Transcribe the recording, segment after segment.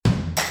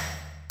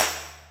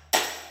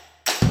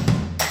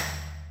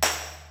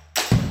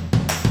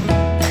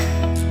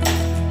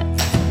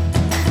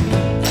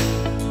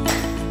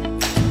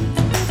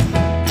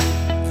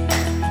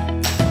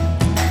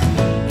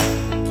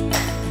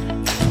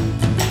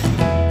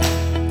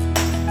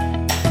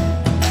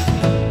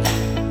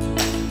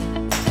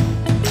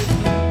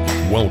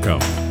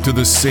Welcome to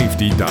the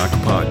Safety Doc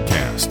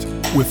Podcast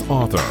with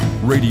author,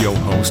 radio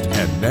host,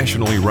 and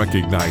nationally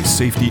recognized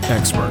safety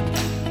expert,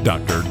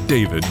 Dr.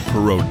 David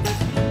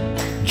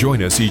Perrodin.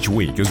 Join us each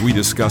week as we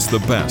discuss the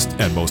best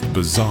and most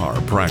bizarre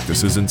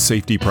practices in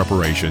safety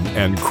preparation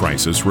and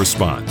crisis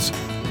response.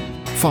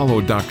 Follow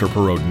Dr.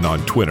 Perrodin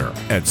on Twitter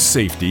at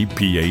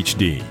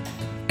SafetyPhD.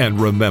 And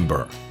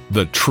remember,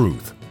 the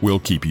truth will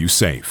keep you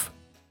safe.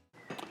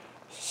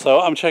 So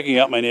I'm checking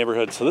out my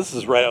neighborhood. So this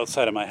is right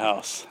outside of my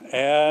house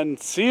and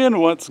seeing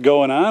what's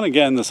going on.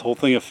 Again, this whole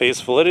thing of face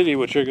validity,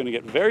 which you're going to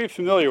get very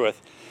familiar with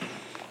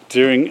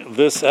during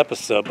this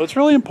episode. But it's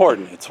really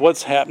important. It's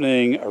what's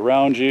happening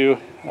around you.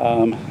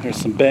 There's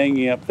some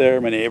banging up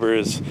there. My neighbor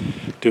is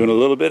doing a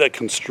little bit of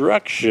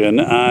construction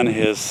on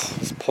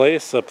his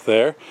place up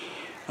there.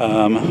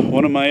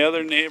 One of my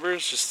other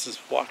neighbors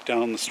just walked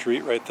down the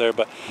street right there.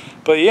 But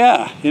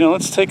yeah,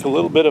 let's take a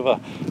little bit of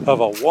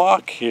a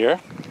walk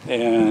here.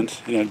 And,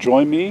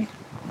 join me.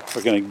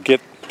 We're going to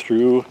get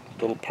through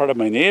a little part of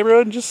my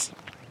neighborhood and just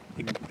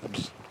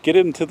get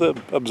into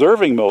the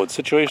observing mode,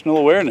 situational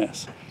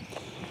awareness.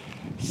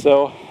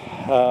 So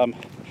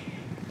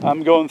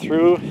I'm going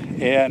through,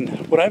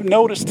 and what I've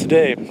noticed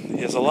today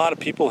is a lot of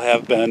people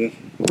have been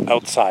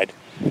outside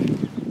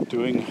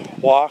doing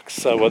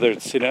walks, whether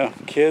it's,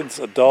 kids,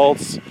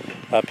 adults,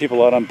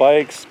 people out on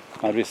bikes,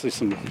 obviously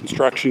some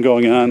construction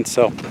going on.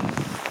 So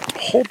a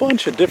whole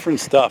bunch of different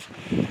stuff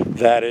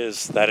that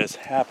is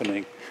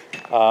happening.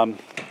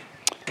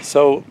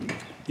 So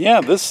yeah,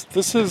 this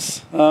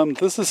is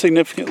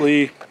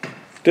significantly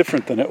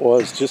different than it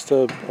was just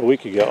a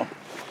week ago.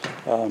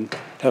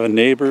 Have a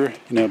neighbor,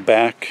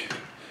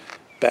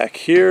 back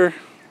here,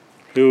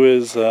 who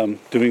is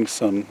doing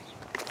some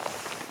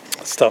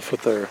stuff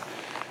with their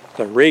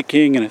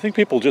raking, and I think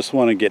people just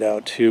want to get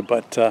out too.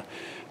 But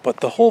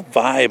the whole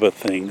vibe of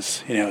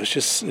things,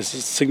 is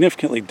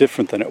significantly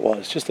different than it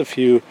was just a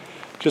few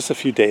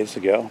days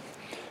ago.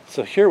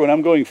 So here, when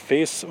I'm going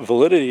face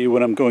validity,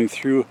 when I'm going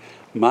through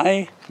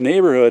my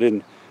neighborhood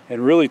and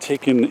really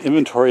taking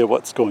inventory of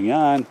what's going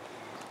on,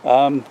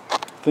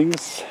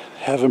 things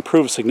have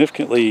improved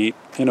significantly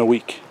in a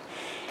week.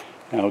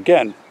 Now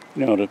again,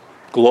 the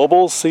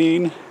global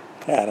scene,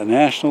 at a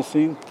national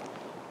scene,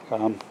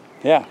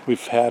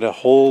 we've had a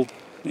whole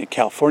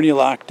California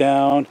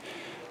lockdown,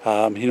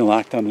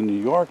 lockdown in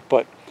New York,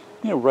 but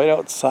right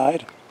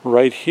outside,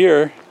 right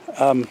here,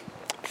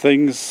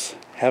 things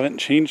haven't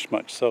changed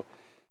much. So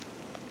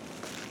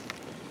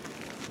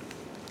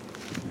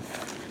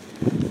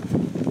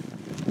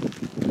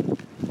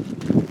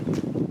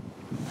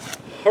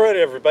all right,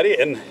 everybody,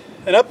 and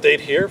an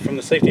update here from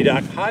the Safety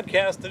Doc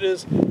Podcast. It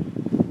is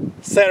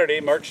Saturday,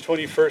 March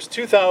 21st,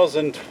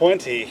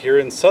 2020, here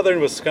in southern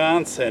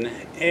Wisconsin,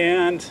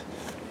 and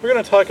we're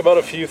going to talk about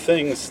a few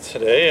things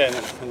today, and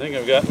I think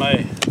I've got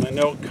my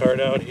note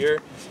card out here.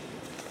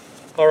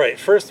 All right,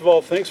 first of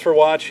all, thanks for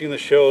watching the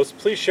shows.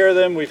 Please share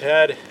them. We've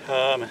had,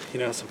 some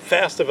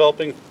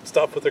fast-developing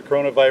stuff with the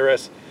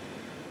coronavirus,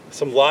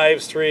 some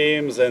live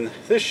streams, and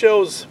this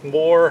show's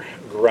more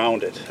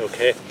grounded,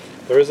 okay?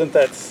 There isn't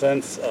that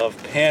sense of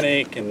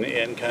panic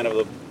and kind of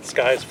the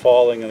sky's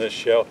falling in this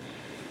show.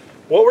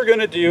 What we're going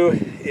to do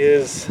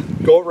is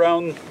go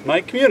around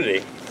my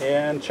community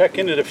and check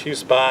in at a few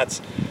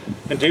spots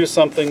and do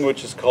something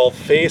which is called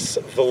face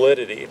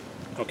validity.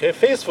 Okay,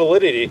 face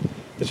validity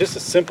is just a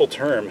simple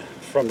term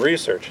from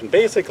research. And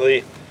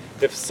basically,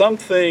 if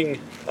something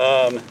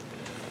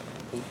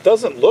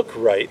doesn't look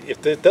right,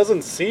 if it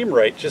doesn't seem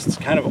right, just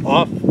kind of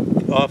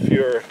off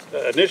your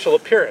initial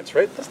appearance,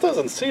 right? This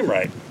doesn't seem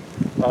right.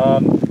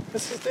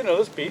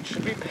 This beach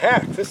should be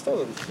packed. This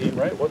doesn't seem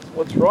right.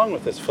 What's wrong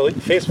with this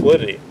face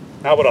validity?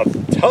 Now, what I'll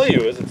tell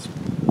you is it's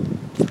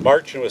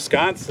March in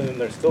Wisconsin, and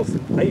there's still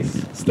some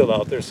ice still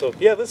out there. So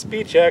yeah, this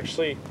beach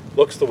actually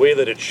looks the way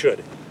that it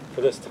should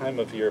for this time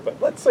of year.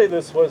 But let's say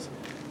this was,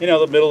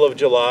 the middle of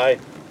July.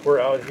 We're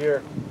out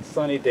here,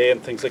 sunny day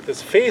and things like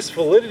this. Face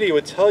validity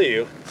would tell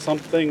you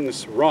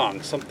something's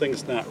wrong,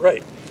 something's not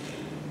right.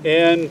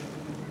 And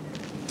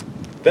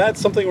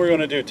that's something we're going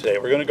to do today.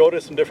 We're going to go to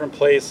some different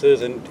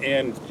places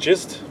and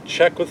just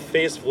check with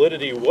face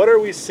validity. What are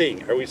we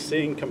seeing? Are we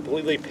seeing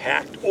completely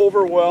packed,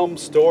 overwhelmed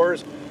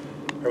stores?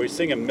 Are we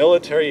seeing a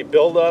military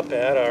buildup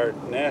at our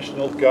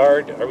National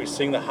Guard? Are we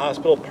seeing the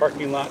hospital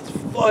parking lots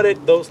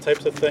flooded? Those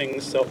types of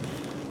things. So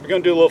we're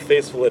going to do a little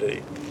face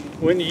validity.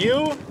 When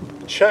you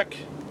check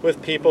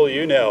with people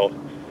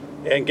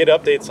and get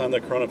updates on the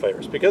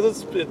coronavirus,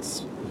 because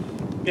it's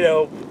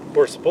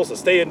we're supposed to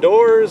stay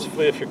indoors.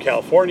 If you're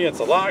California, it's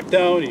a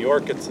lockdown. New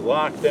York, it's a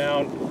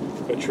lockdown.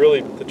 Which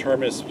really, the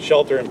term is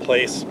shelter in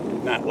place,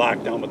 not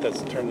lockdown, but that's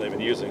the term they've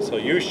been using. So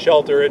use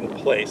shelter in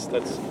place.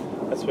 That's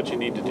what you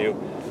need to do.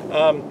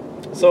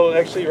 So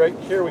actually, right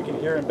here, we can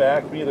hear in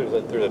back of me. There's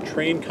a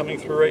train coming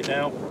through right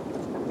now.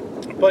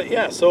 But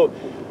yeah, so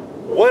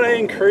what I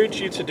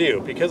encourage you to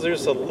do, because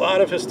there's a lot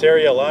of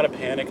hysteria, a lot of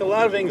panic, a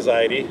lot of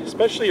anxiety,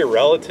 especially your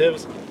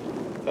relatives,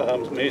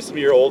 maybe some of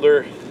your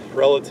older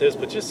relatives,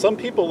 but just some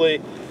people,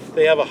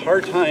 they have a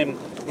hard time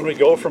when we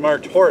go from our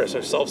torus,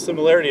 our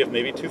self-similarity of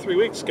maybe 2-3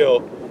 weeks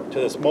ago,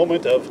 this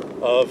moment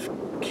of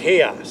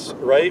chaos,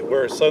 right?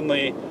 Where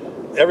suddenly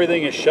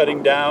everything is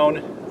shutting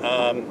down.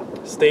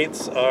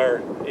 States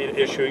are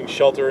issuing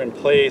shelter in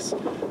place,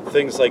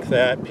 things like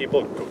that.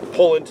 People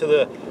pull into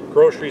the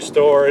grocery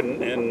store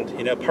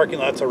and parking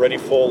lots already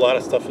full. A lot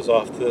of stuff is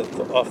off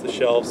the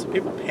shelves.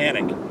 People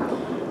panic.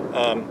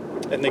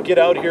 And they get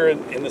out here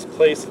in this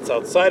place that's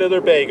outside of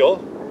their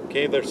bagel.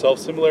 Okay, their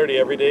self-similarity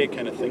every day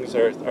kind of things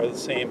are the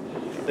same.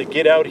 They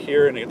get out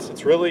here and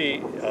it's really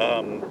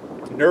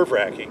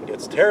nerve-wracking.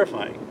 It's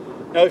terrifying.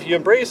 Now, if you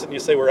embrace it and you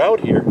say we're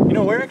out here,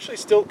 we're actually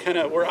still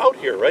we're out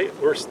here, right?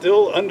 We're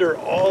still under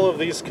all of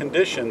these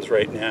conditions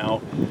right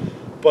now,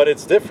 but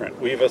it's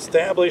different. We've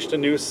established a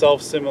new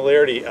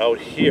self-similarity out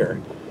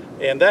here,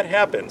 and that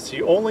happens.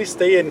 You only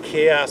stay in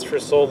chaos for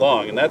so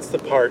long, and that's the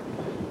part,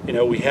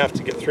 we have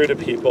to get through to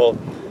people,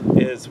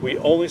 is we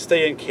only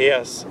stay in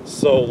chaos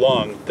so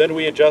long. Then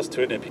we adjust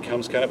to it, and it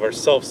becomes kind of our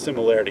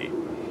self-similarity.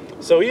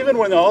 So even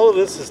when all of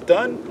this is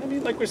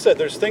done, like we said,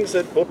 there's things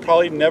that will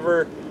probably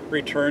never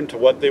return to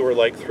what they were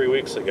like 3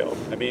 weeks ago.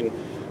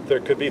 There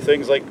could be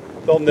things like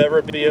there'll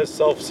never be a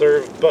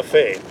self-serve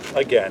buffet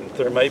again.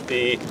 There might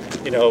be,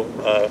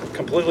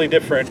 completely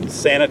different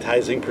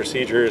sanitizing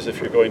procedures if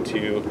you're going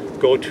to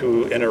go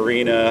to an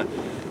arena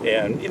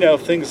and,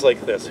 things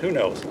like this. Who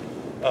knows?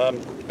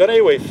 But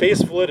anyway,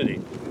 face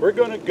validity. We're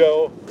going to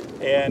go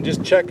and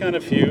just check on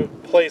a few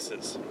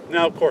places.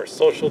 Now, of course,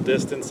 social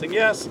distancing,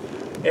 yes,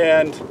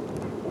 and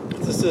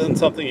this isn't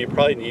something you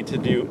probably need to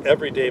do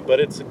every day, but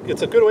it's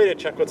a good way to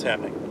check what's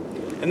happening.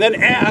 And then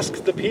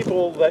ask the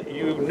people that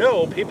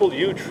people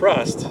you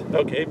trust,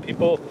 okay,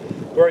 people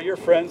who are your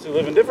friends who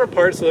live in different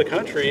parts of the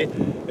country,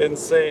 and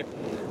say,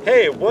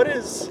 hey, what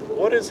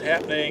is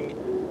happening?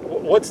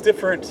 What's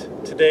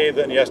different today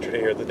than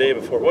yesterday or the day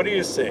before? What are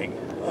you seeing?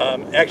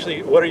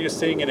 Actually, what are you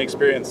seeing and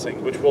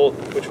experiencing, which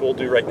we'll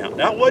do right now.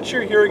 Not what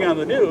you're hearing on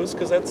the news,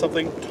 because that's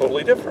something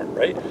totally different,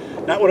 right?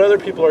 Not what other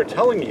people are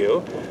telling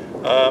you.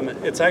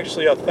 It's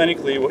actually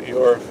authentically what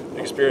you're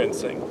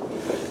experiencing.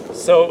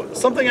 So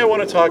something I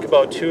want to talk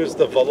about too is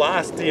the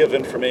velocity of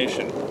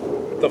information.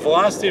 The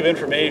velocity of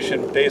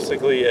information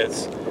basically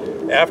is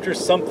after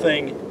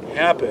something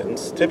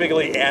happens,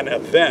 typically an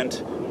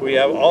event, we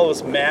have all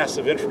this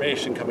massive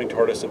information coming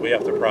toward us that we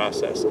have to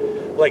process.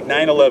 Like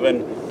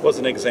 9/11 was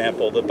an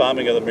example. The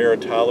bombing of the Mirror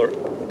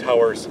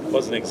Towers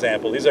was an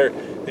example. These are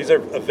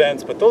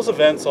events, but those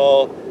events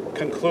all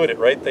concluded,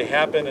 right? They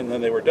happened and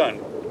then they were done.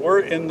 We're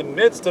in the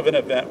midst of an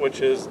event which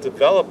is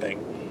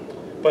developing,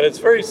 but it's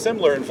very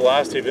similar in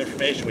velocity of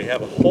information. We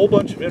have a whole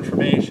bunch of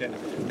information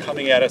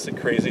coming at us at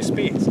crazy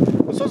speeds.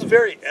 This was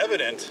very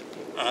evident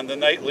on the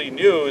nightly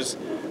news.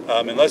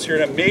 Unless you're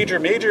in a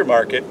major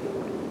market,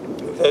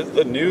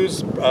 the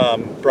news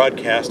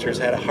broadcasters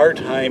had a hard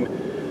time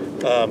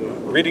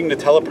reading the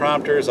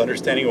teleprompters,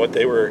 understanding what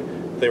they were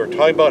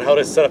talking about, how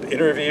to set up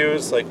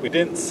interviews. Like we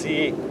didn't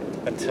see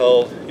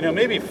until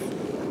maybe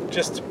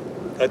just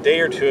a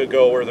day or two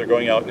ago where they're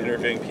going out and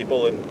interviewing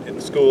people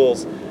in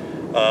schools,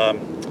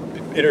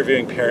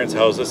 interviewing parents,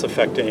 how is this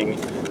affecting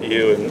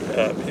you,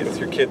 and with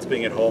your kids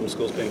being at home,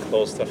 schools being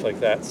closed, stuff like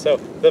that. So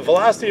the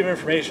velocity of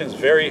information is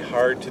very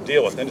hard to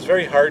deal with, and it's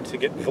very hard to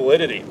get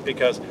validity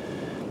because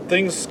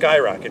things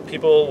skyrocket.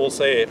 People will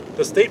say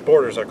the state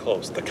borders are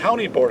closed, the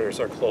county borders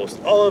are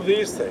closed, all of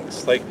these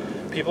things. Like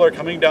people are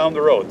coming down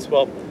the roads.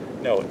 Well,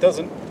 no, it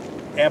doesn't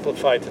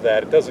amplify to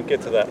that. It doesn't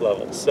get to that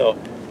level. So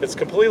it's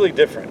completely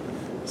different.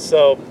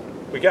 So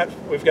we've got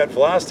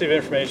velocity of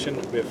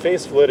information, we have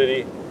face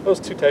validity. Those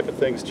two type of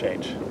things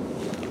change.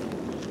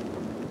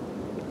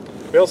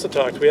 We also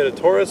talked, we had a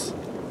torus,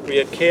 we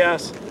had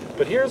chaos,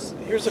 but here's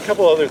a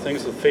couple other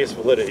things with face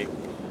validity.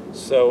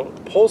 So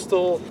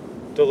postal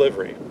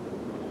delivery.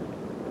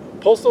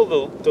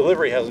 Postal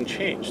delivery hasn't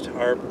changed.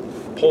 Our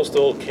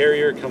postal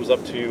carrier comes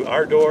up to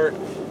our door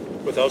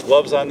without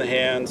gloves on the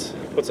hands,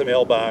 puts a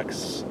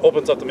mailbox,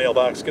 opens up the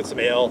mailbox, gets the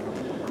mail,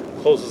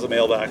 closes the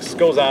mailbox,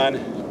 goes on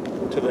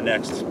to the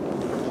next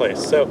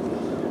place. So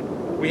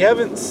we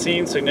haven't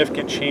seen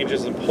significant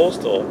changes in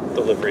postal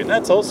delivery, and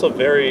that's also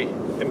very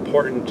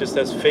important just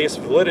as face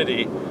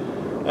validity.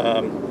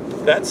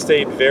 That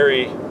stayed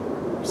very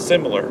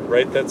similar,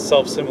 right? That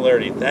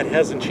self-similarity, that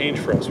hasn't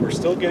changed for us. We're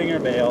still getting our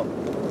mail.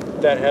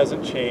 That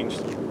hasn't changed.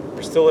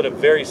 We're still at a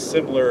very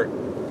similar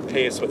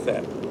pace with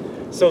that.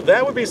 So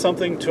that would be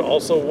something to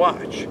also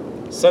watch.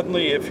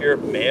 Suddenly, if your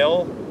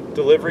mail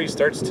delivery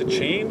starts to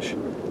change,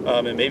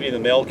 and maybe the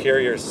mail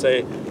carriers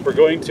say, we're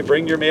going to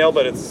bring your mail,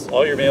 but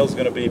all your mail is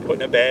going to be put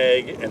in a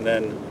bag, and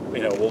then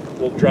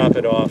we'll drop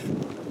it off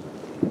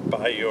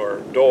by your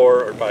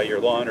door or by your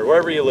lawn or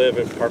wherever you live,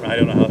 apartment, I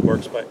don't know how it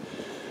works, but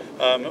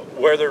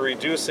where they're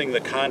reducing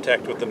the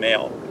contact with the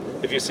mail.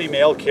 If you see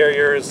mail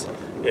carriers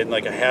in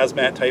like a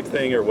hazmat type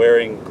thing or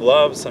wearing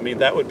gloves,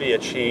 that would be a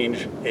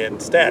change in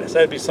status.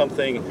 That'd be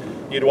something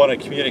you'd want to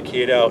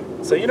communicate out.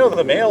 So,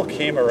 the mail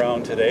came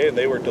around today and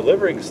they were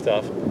delivering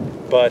stuff,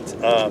 but,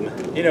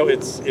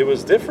 it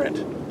was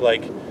different.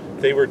 Like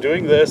they were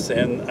doing this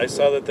and I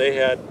saw that they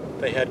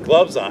had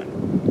gloves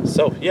on.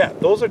 So yeah,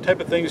 those are type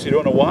of things you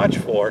don't want to watch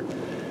for.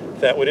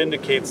 that would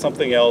indicate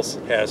something else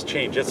has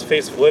changed. It's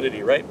face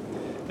validity, right?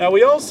 Now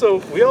we also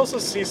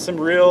see some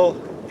real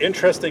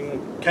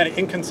interesting kind of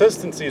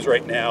inconsistencies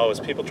right now as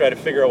people try to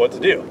figure out what to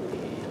do.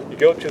 You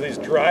go to these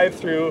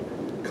drive-through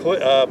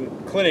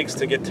clinics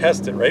to get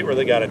tested, right, where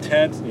they got a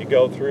tent, and you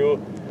go through,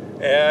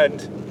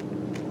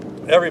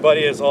 and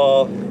everybody is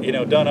all,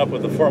 done up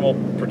with the formal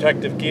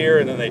protective gear,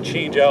 and then they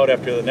change out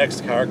after the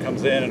next car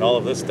comes in and all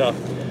of this stuff.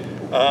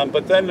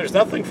 But then there's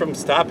nothing from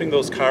stopping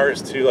those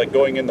cars to like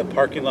going in the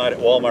parking lot at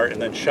Walmart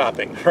and then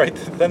shopping, right?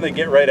 Then they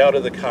get right out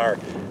of the car,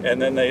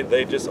 and then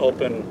they just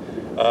open,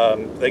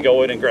 they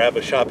go in and grab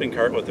a shopping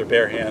cart with their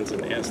bare hands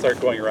and start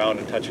going around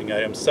and touching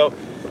items. So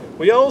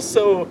we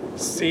also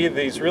see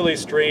these really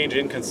strange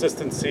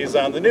inconsistencies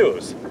on the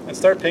news and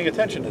start paying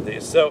attention to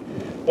these. So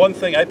one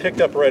thing I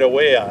picked up right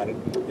away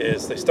on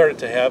is they started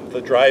to have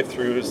the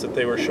drive-thrus that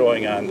they were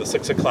showing on the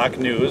 6 o'clock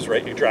news,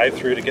 right? You drive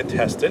through to get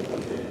tested.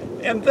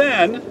 And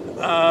then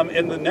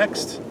in the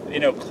next,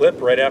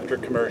 clip right after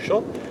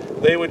commercial,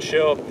 they would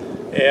show,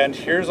 and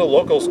here's a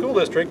local school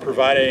district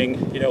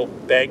providing,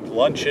 bagged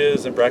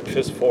lunches and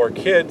breakfast for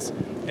kids.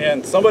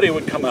 And somebody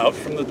would come out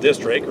from the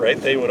district, right?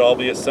 They would all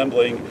be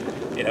assembling,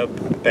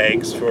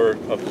 bags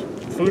of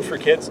food for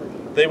kids.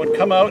 They would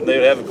come out and they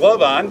would have a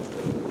glove on,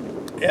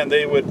 and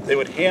they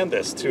would hand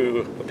this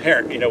to a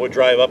parent. Would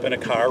drive up in a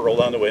car, roll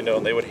down the window,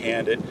 and they would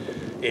hand it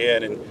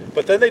in.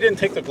 But then they didn't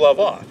take the glove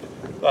off.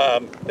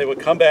 They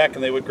would come back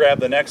and they would grab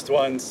the next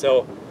one.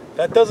 So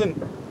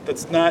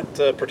that's not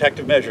a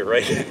protective measure,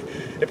 right?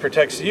 It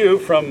protects you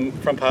from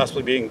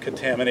possibly being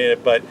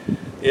contaminated. But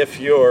if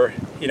you're,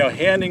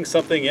 handing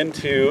something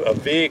into a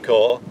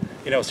vehicle,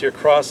 so you're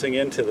crossing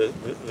into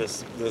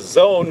the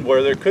zone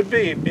where there could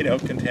be,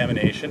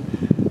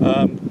 contamination,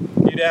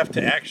 you'd have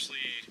to actually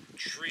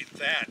treat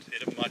that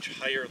at a much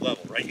higher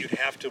level, right? You'd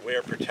have to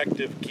wear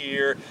protective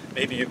gear.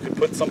 Maybe you could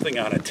put something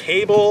on a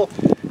table,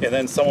 and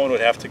then someone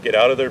would have to get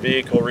out of their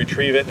vehicle,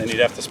 retrieve it, and then you'd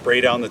have to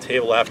spray down the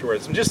table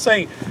afterwards. I'm just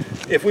saying,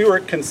 if we were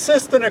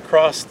consistent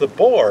across the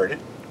board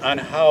on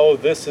how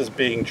this is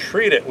being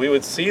treated, we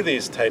would see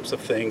these types of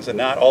things and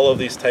not all of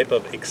these type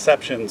of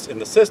exceptions in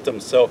the system.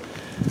 So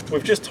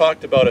we've just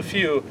talked about a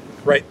few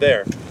right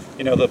there.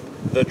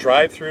 The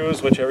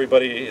drive-thrus, which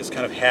everybody is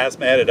kind of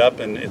hazmated up,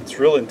 and it's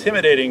real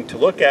intimidating to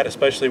look at,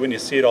 especially when you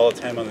see it all the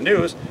time on the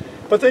news.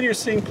 But then you're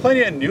seeing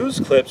plenty of news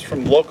clips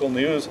from local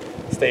news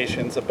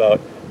stations about,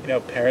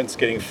 parents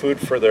getting food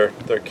for their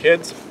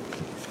kids,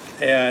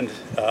 and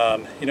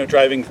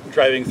driving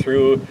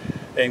through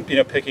and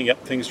picking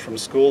up things from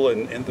school,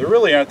 and there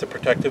really aren't the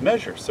protective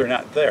measures. They're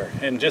not there.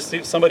 And just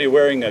somebody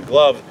wearing a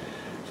glove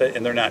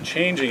and they're not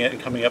changing it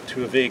and coming up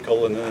to a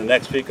vehicle and then the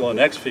next vehicle and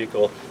next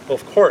vehicle, well,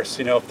 of course,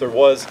 if there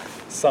was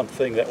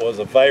something that was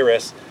a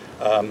virus,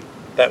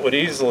 that would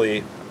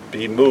easily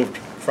be moved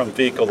from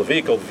vehicle to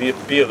vehicle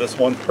via this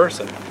one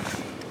person.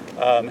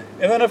 And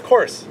then, of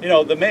course,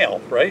 the mail,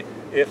 right?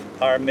 If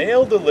our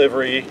mail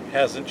delivery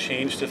hasn't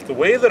changed, if the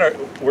way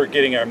that we're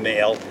getting our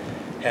mail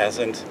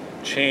hasn't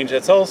changed,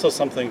 that's also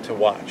something to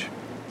watch.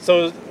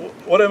 So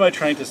what am I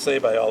trying to say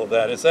by all of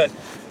that? Is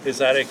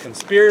that a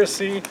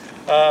conspiracy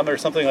or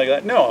something like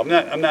that? No,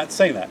 I'm not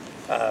saying that.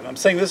 I'm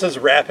saying this is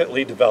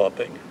rapidly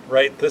developing,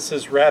 right? This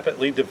is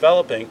rapidly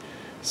developing.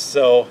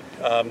 So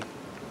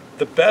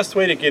the best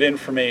way to get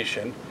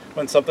information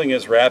when something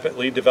is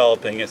rapidly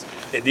developing is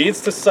it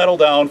needs to settle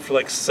down for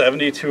like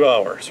 72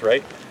 hours,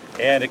 right?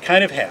 And it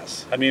kind of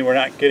has. I mean, we're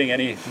not getting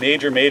any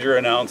major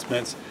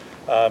announcements.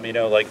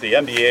 Like the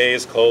NBA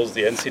is closed,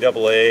 the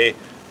NCAA,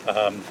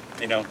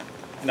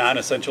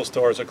 non-essential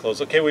stores are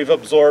closed. Okay, we've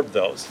absorbed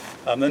those.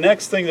 The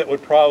next thing that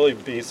would probably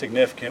be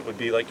significant would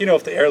be like,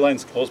 if the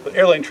airline's closed, but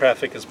airline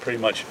traffic is pretty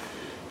much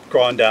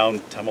gone down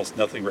to almost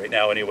nothing right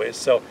now anyways.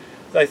 So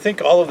I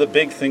think all of the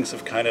big things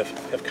have kind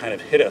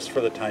of hit us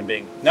for the time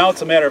being. Now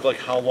it's a matter of like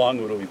how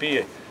long would we be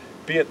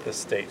at this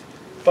state.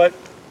 But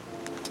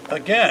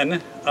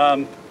again,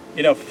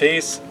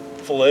 face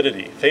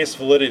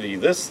validity.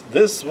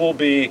 This will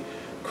be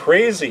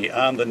crazy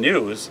on the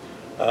news,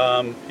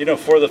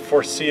 for the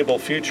foreseeable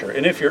future.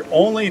 And if you're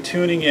only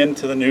tuning in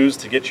to the news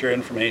to get your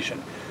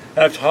information,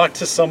 and I've talked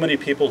to so many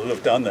people who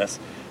have done this,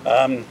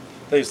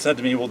 they've said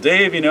to me, well,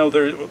 Dave,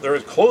 they're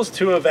close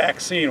to a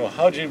vaccine. Well,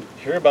 how'd you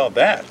hear about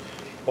that?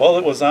 Well,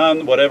 it was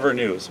on whatever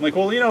news. I'm like,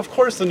 well, of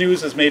course the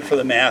news is made for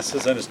the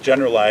masses and it's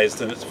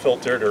generalized and it's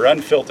filtered or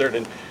unfiltered,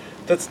 and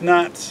that's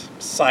not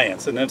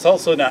science, and it's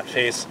also not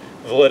face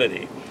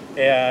validity.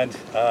 And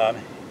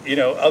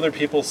other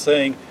people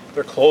saying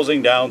they're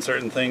closing down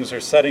certain things, they're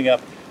setting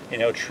up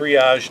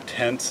triage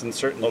tents in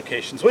certain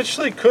locations, which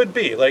they could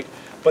be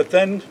but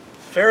then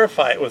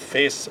verify it with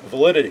face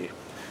validity.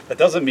 That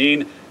doesn't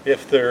mean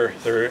if there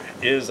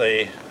is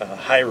a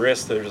high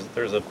risk,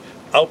 there's an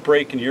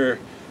outbreak in your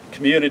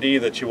community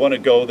that you want to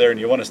go there and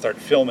you want to start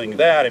filming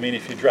that. I mean,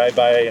 if you drive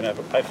by and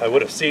if I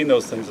would have seen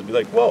those things, I'd be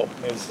like, whoa,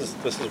 this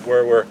is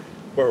where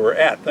we're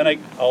at. Then I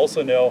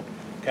also know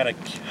kind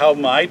of how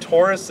my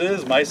Taurus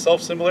is, my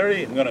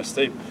self-similarity. I'm going to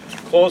stay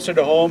closer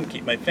to home,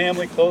 keep my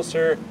family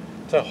closer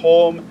to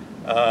home,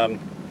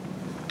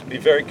 be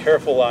very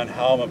careful on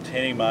how I'm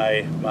obtaining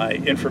my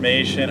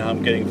information, how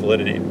I'm getting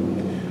validity.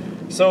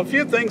 So a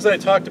few things I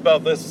talked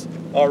about this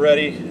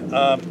already,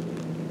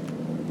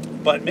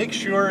 but make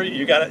sure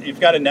you've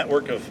got a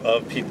network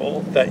of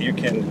people that you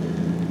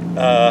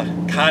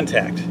can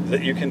contact,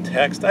 that you can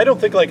text. I don't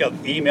think like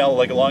an email,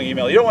 like a long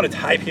email. You don't want to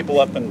tie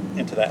people up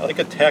into that, like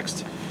a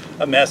text,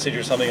 a message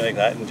or something like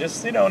that, and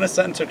just, in a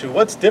sentence or two,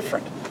 what's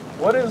different?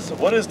 What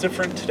is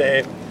different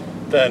today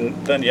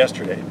than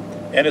yesterday?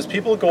 And as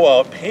people go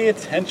out, pay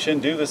attention,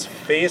 do this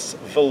face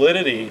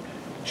validity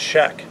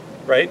check,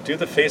 right? Do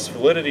the face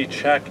validity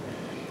check.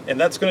 And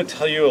that's going to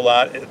tell you a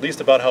lot, at least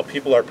about how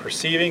people are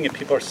perceiving and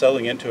people are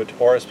settling into a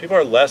Taurus. People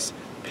are less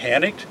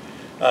panicked.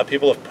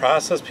 People have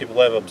processed, people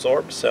have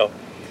absorbed. So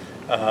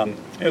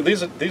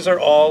these are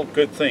all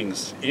good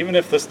things. Even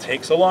if this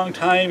takes a long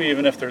time,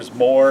 even if there's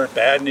more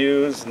bad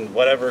news and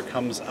whatever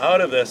comes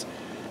out of this,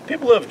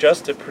 people have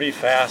adjusted pretty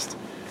fast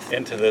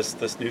into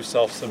this new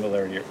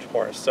self-similarity or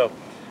Taurus. So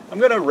I'm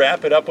going to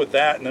wrap it up with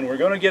that, and then we're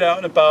going to get out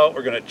and about.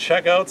 We're going to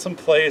check out some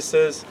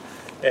places.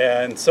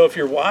 And so if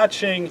you're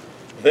watching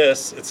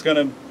this, it's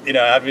going to,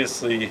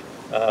 obviously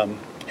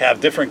have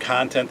different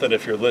content than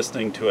if you're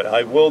listening to it.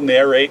 I will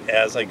narrate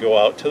as I go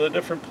out to the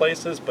different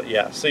places, but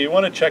yeah, so you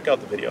want to check out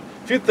the video.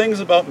 A few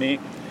things about me.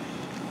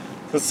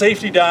 The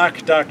Safety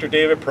Doc, Dr.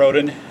 David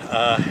Proden.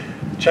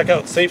 Check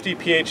out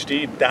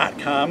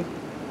safetyphd.com.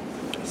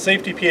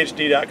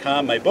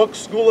 Safetyphd.com. My book,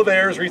 School of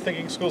Errors,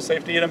 Rethinking School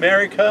Safety in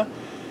America.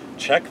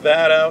 Check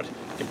that out.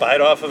 You can buy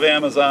it off of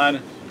Amazon.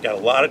 Got a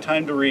lot of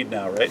time to read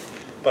now, right?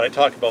 But I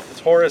talk about the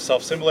Taurus,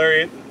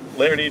 self-similarity,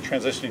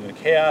 transitioning to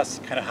chaos,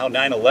 kind of how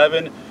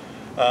 9/11,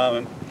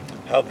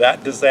 how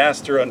that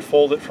disaster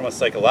unfolded from a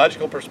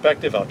psychological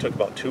perspective. How it took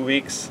about 2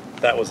 weeks.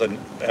 That was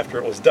after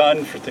it was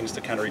done for things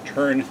to kind of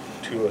return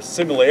to a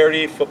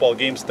similarity. Football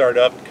games start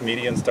up,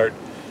 comedians start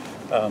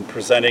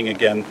presenting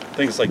again,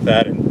 things like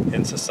that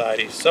in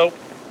society. So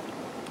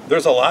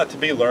there's a lot to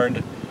be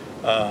learned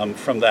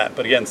from that.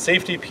 But again,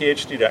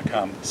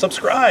 safetyphd.com.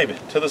 Subscribe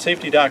to the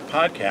Safety Doc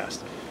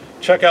podcast.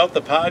 Check out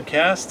the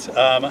podcast,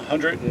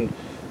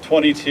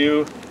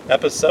 122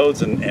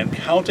 episodes and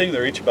counting.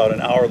 They're each about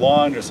an hour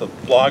long. There's a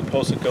blog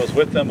post that goes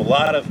with them. A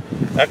lot of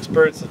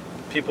experts,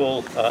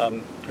 people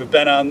who've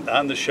been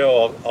on the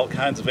show, all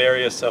kinds of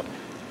areas. So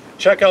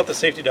check out the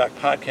Safety Doc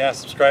podcast.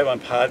 Subscribe on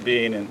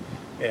Podbean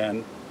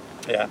and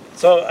yeah.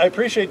 So I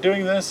appreciate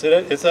doing this.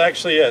 It's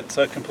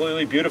a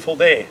completely beautiful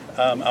day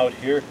out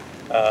here.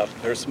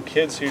 There's some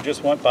kids who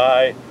just went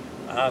by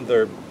on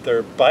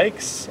their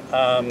bikes.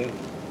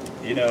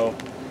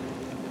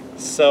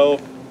 So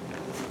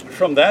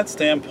from that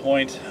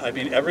standpoint, I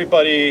mean,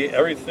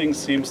 everything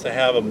seems to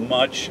have a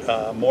much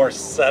more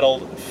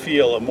settled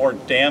feel, a more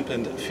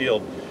dampened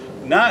feel,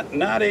 not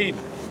a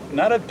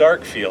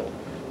dark feel.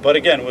 But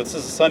again, this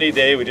is a sunny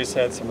day. We just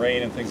had some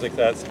rain and things like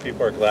that, so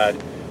people are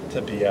glad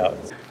to be out.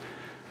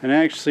 And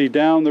actually,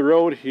 down the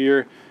road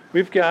here,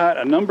 we've got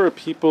a number of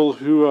people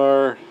who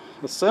are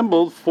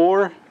assembled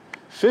for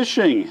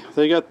fishing.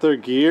 They got their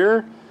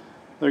gear.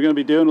 They're going to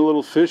be doing a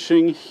little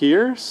fishing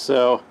here.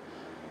 So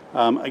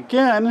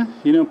again,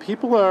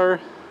 people are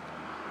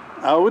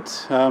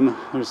out.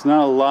 There's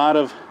not a lot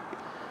of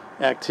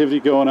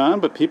activity going on,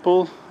 but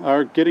people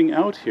are getting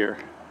out here.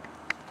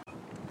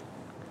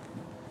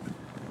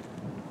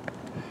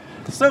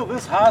 So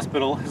this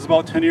hospital is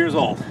about 10 years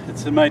old.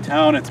 It's in my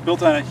town. It's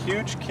built on a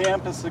huge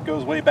campus that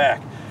goes way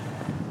back.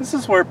 This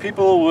is where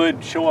people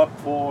would show up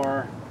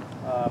for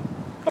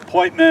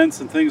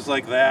appointments and things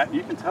like that.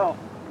 You can tell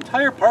the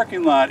entire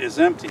parking lot is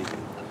empty.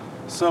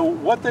 So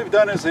what they've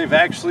done is they've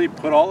actually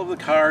put all of the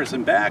cars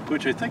in back,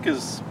 which I think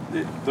is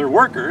they're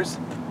workers.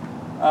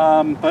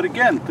 But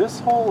again,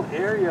 this whole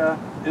area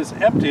is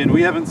empty, and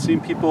we haven't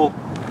seen people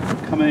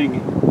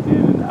coming in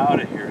and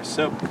out of here.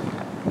 So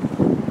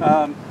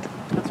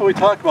that's what we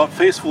talk about,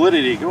 face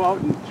validity. Go out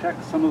and check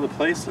some of the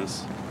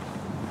places.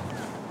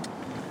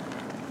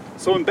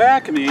 So in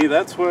back of me,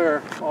 that's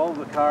where all of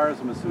the cars,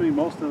 I'm assuming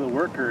most of the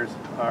workers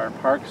are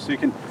parked. So you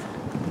can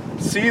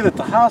see that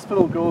the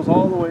hospital goes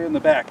all the way in the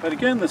back. But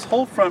again, this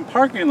whole front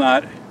parking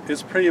lot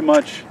is pretty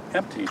much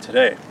empty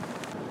today.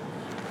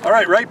 All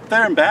right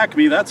there in back of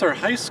me, that's our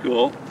high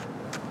school.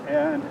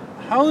 And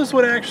how this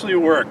would actually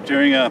work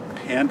during a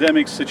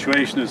pandemic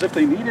situation is if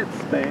they needed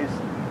space,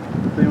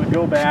 they would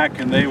go back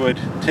and they would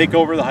take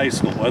over the high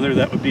school, whether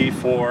that would be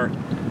for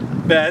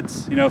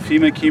beds,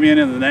 FEMA came in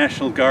and the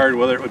National Guard,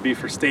 whether it would be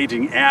for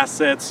staging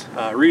assets,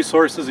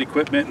 resources,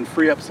 equipment, and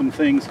free up some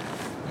things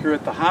here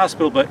at the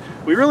hospital. But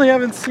we really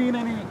haven't seen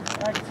any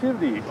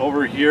activity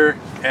over here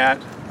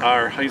at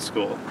our high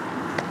school.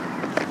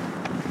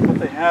 What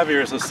they have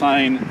here is a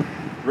sign,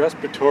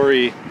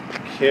 Respiratory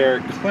Care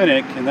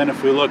Clinic, and then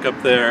if we look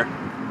up there,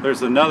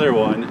 there's another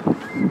one,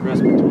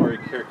 Respiratory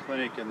Care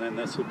Clinic, and then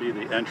this will be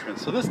the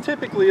entrance. So this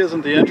typically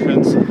isn't the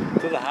entrance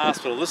to the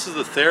hospital. This is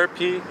the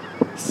therapy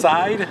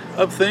side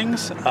of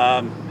things.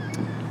 But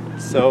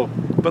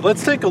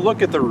let's take a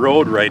look at the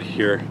road right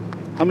here.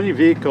 How many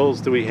vehicles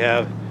do we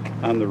have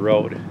on the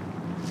road?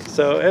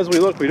 So as we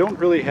look, we don't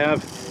really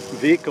have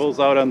vehicles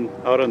out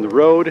on the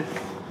road.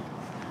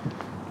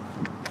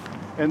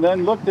 And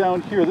then look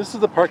down here. This is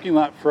the parking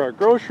lot for our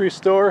grocery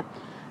store.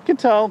 You can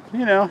tell,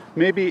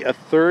 maybe a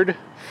third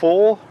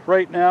full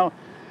right now.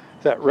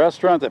 That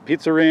restaurant, that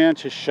Pizza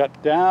Ranch is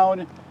shut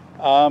down.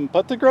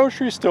 But the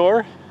grocery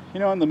store,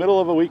 in the middle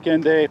of a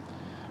weekend day,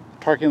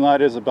 parking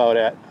lot is about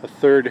at a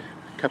third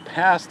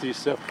capacity.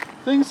 So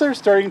things are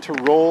starting to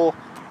roll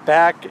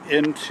back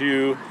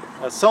into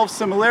a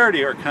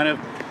self-similarity, or kind of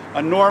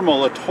a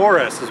normal, a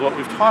torus is what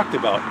we've talked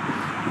about.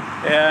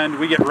 And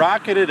we get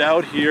rocketed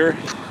out here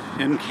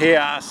in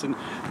chaos, and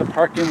the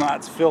parking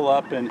lots fill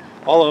up, and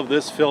all of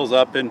this fills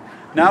up, and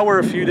now we're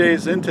a few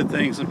days into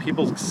things and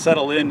people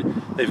settle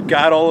in. They've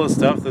got all the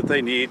stuff that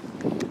they need.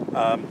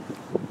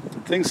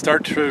 Things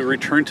start to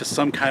return to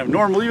some kind of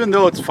normal, even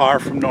though it's far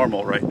from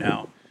normal right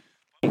now.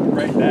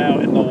 Right now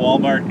in the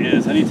Walmart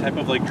is any type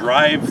of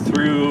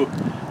drive-through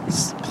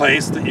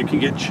place that you can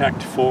get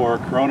checked for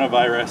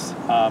coronavirus.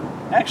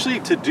 Actually,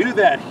 to do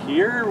that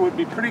here would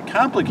be pretty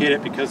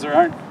complicated because there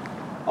aren't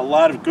a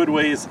lot of good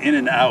ways in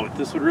and out.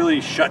 This would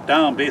really shut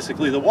down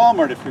basically the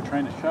Walmart if you're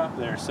trying to shop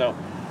there. So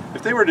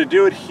if they were to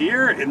do it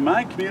here in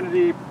my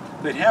community,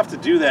 they'd have to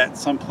do that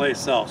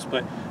someplace else.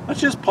 But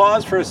let's just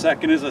pause for a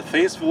second. As a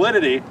face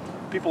validity,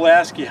 people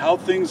ask you how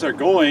things are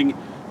going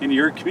in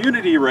your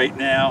community right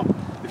now.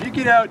 If you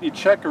get out and you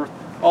check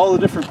all the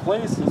different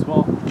places,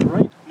 well,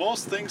 right,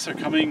 most things are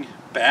coming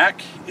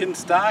back in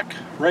stock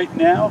right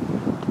now.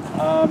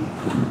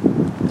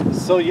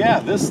 So yeah,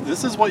 this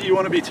is what you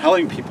want to be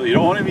telling people. You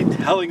don't want to be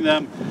telling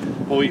them,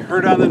 well, we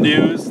heard on the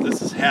news,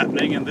 this is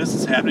happening, and this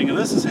is happening, and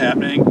this is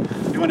happening.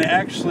 You want to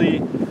actually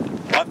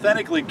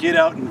authentically get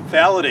out and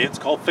validate. It's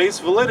called face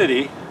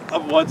validity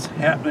of what's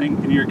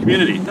happening in your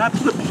community. Not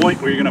to the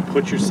point where you're going to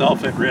put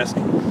yourself at risk.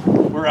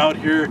 We're out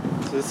here,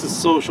 so this is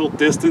social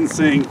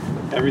distancing,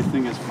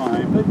 everything is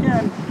fine. But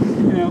again,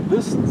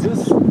 this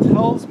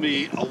tells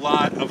me a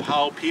lot of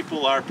how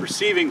people are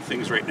perceiving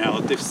things right now.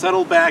 That they've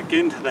settled back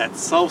into that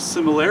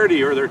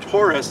self-similarity, or their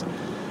torus.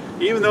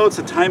 Even though it's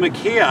a time of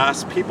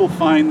chaos, people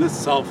find this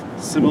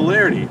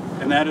self-similarity,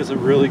 and that is a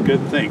really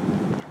good thing.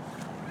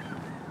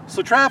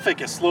 So traffic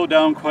has slowed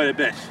down quite a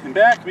bit. And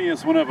back of me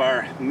is one of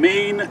our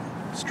main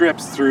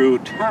strips through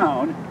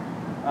town.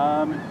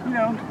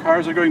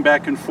 Cars are going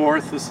back and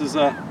forth. This is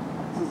a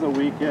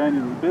weekend,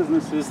 and the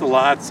businesses, the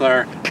lots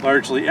are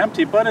largely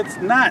empty, but it's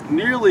not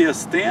nearly a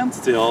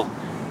standstill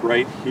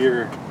right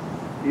here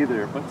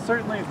either. But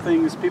certainly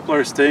people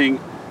are staying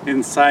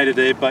inside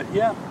today, but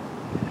yeah,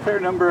 fair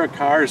number of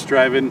cars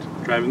driving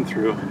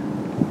through.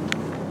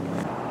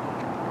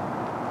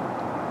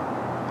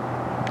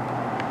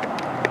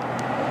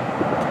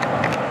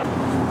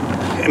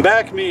 And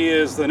back of me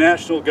is the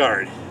National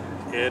Guard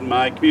in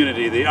my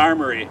community, the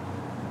Armory,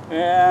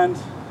 and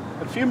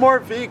a few more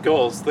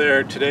vehicles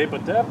there today,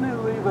 but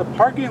definitely the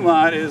parking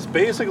lot is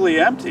basically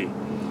empty.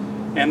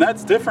 And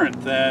that's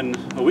different than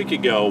a week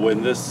ago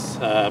when this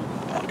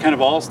kind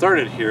of all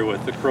started here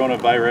with the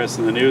coronavirus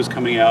and the news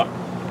coming out.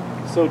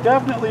 So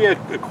definitely a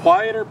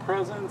quieter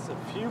presence, a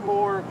few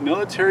more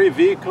military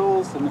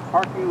vehicles in the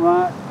parking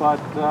lot, but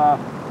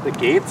the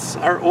gates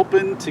are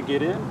open to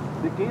get in.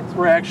 The gates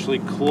were actually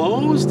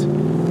closed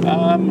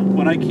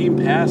when I came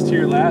past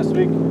here last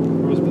week.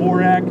 There was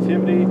more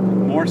activity,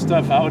 more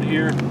stuff out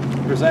here.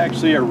 There's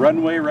actually a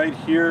runway right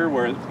here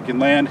where you can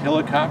land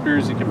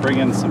helicopters, you can bring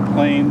in some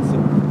planes.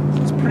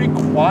 It's pretty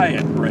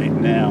quiet right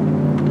now.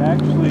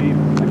 Actually,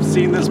 I've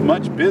seen this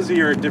much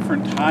busier at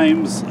different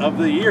times of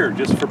the year,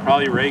 just for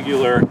probably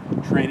regular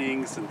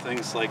trainings and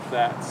things like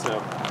that. So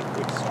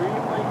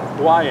extremely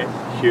quiet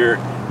here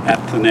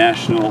at the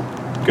National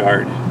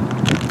Guard.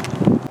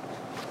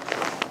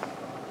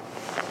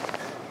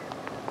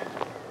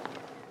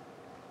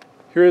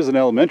 Here is an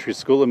elementary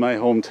school in my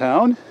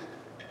hometown.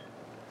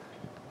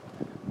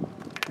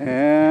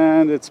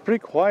 And it's pretty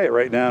quiet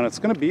right now, and it's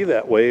going to be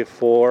that way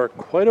for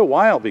quite a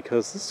while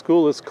because this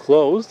school is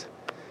closed,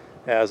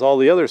 as all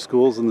the other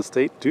schools in the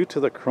state, due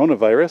to the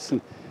coronavirus.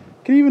 And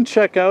you can even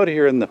check out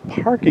here in the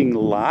parking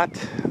lot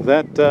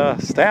that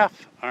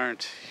staff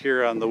aren't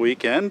here on the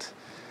weekend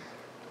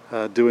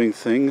doing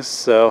things.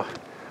 So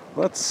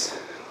let's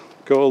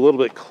go a little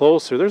bit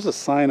closer. There's a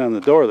sign on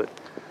the door that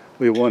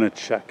we want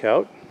to check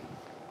out.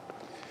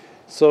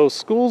 So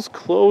schools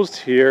closed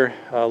here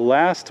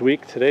last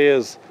week. Today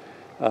is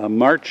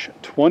March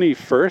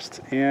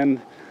 21st,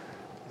 and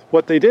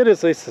what they did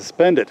is they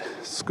suspended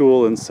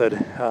school and said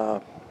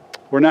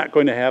we're not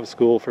going to have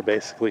school for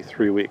basically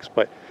 3 weeks.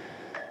 But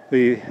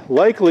the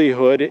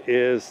likelihood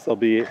is there'll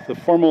be the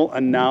formal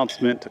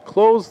announcement to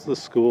close the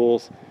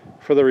schools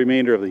for the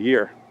remainder of the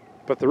year.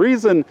 But the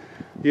reason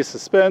you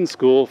suspend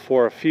school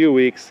for a few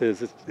weeks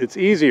is it's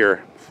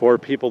easier for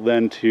people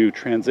then to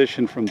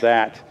transition from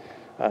that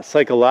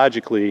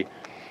psychologically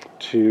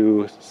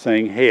to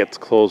saying, hey, it's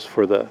closed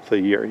for the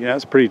year.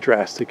 It's pretty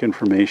drastic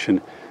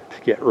information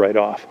to get right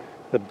off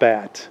the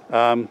bat.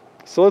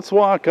 So let's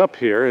walk up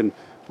here, and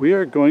we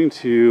are going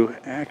to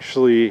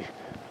actually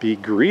be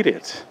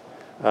greeted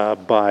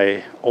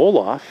by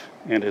Olaf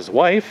and his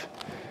wife.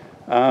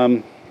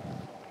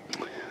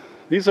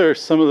 These are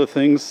some of the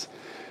things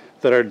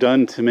that are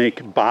done to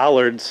make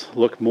bollards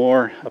look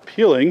more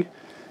appealing.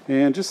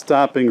 And just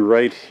stopping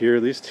right here,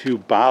 these two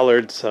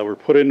bollards were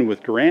put in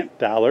with grant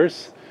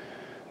dollars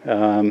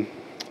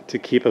to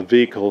keep a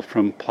vehicle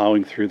from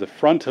plowing through the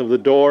front of the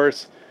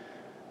doors.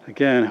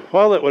 Again,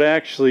 while it would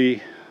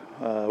actually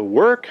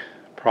work,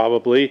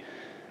 probably,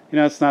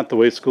 it's not the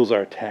way schools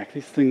are attacked.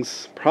 These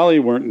things probably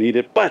weren't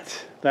needed,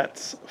 but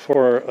that's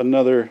for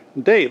another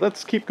day.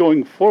 Let's keep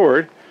going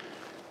forward.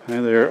 Hi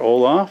there,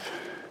 Olaf.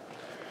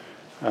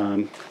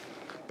 By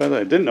the way,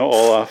 I didn't know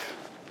Olaf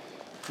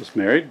was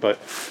married, but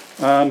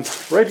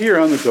right here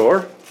on the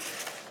door,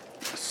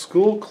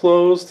 school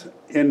closed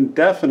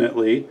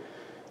indefinitely.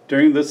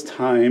 During this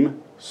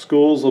time,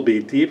 schools will be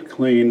deep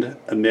cleaned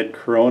amid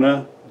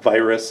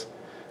coronavirus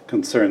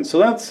concerns. So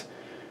that's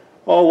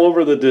all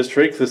over the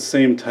district, the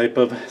same type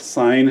of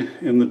sign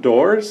in the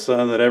doors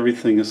that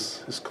everything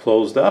is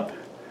closed up.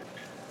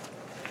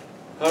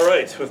 All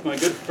right, with my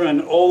good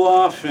friend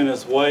Olaf and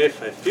his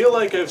wife, I feel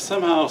like I've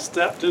somehow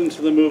stepped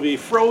into the movie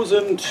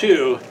Frozen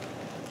 2.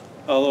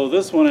 Although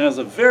this one has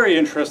a very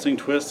interesting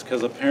twist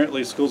because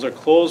apparently schools are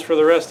closed for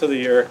the rest of the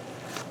year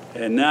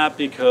and not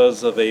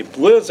because of a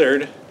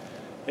blizzard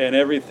and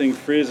everything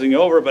freezing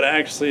over, but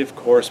actually, of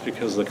course,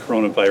 because of the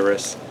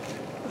coronavirus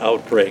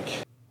outbreak.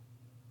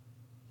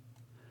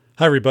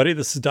 Hi, everybody.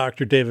 This is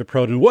Dr. David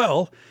Proden.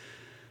 Well,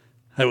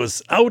 I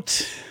was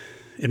out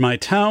in my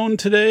town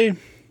today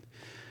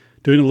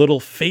doing a little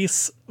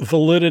face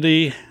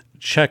validity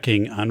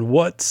checking on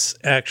what's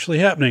actually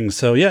happening.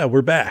 So, yeah,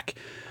 we're back.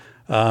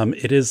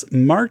 It is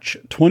March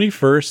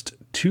 21st,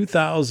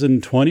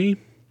 2020,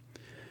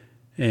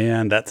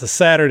 and that's a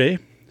Saturday.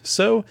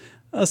 So,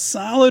 a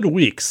solid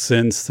week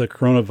since the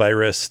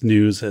coronavirus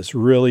news has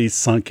really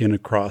sunk in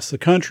across the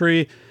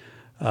country.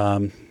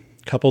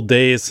 Couple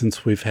days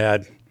since we've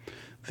had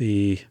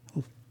the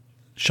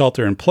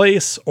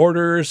shelter-in-place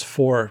orders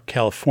for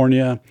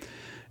California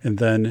and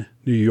then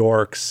New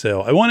York.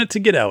 So I wanted to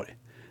get out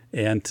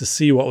and to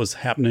see what was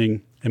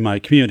happening in my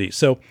community.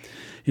 So,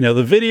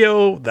 the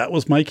video, that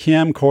was my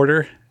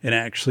camcorder, and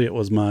actually it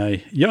was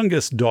my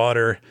youngest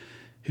daughter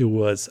who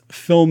was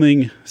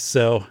filming.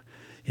 So,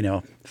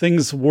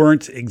 things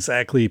weren't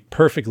exactly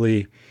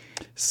perfectly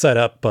set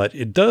up, but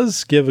it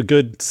does give a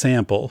good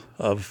sample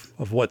of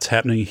what's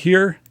happening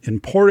here in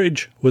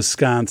Portage,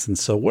 Wisconsin.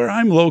 So where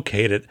I'm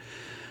located,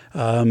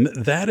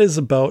 that is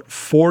about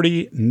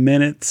 40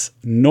 minutes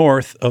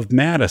north of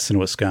Madison,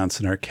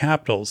 Wisconsin, our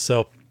capital.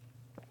 So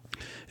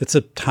it's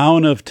a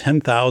town of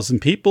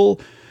 10,000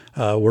 people.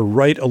 We're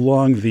right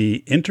along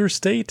the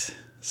interstate.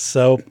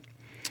 So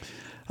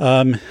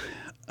a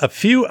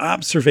few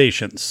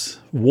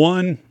observations.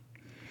 One,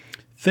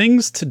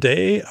 things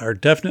today are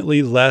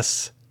definitely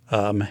less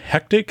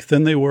hectic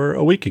than they were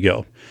a week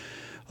ago.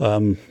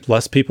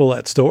 Less people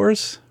at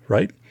stores,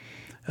 right?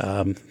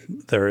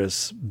 There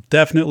is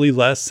definitely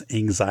less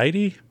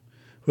anxiety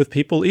with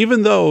people,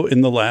 even though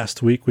in the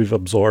last week we've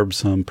absorbed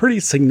some pretty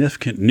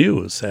significant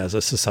news as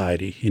a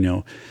society,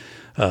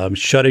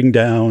 shutting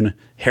down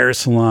hair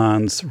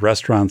salons,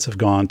 restaurants have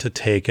gone to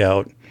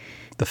takeout.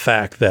 The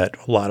fact that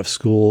a lot of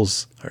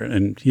schools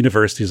and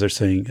universities are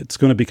saying it's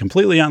going to be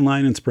completely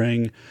online in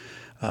spring,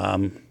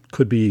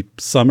 could be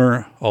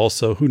summer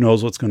also. Who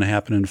knows what's going to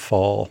happen in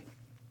fall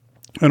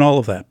and all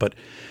of that. But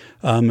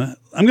I'm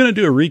going to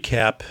do a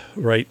recap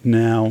right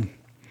now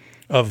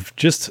of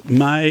just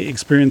my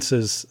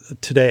experiences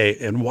today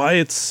and why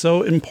it's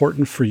so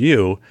important for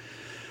you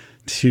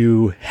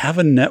to have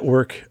a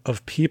network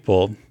of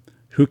people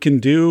who can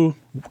do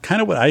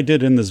kind of what I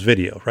did in this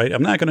video, right?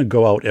 I'm not going to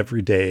go out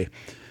every day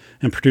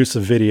and produce a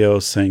video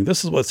saying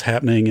this is what's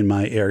happening in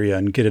my area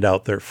and get it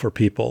out there for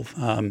people.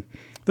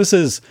 This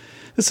is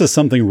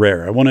something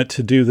rare. I wanted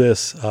to do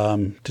this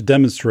to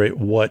demonstrate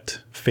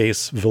what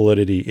face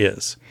validity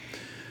is.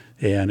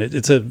 And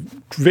it's a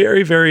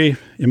very, very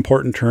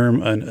important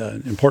term,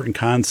 an important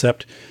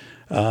concept.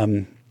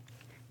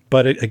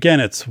 But again,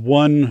 it's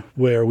one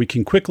where we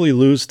can quickly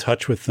lose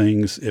touch with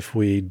things if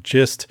we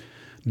just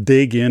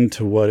dig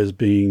into what is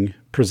being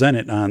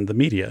presented on the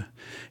media.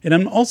 And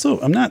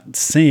I'm not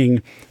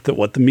saying that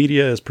what the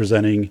media is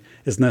presenting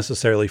is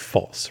necessarily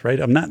false, right?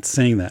 I'm not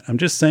saying that. I'm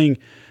just saying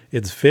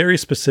it's very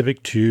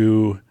specific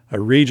to a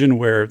region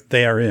where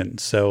they are in.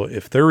 So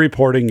if they're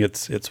reporting,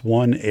 it's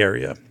one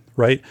area,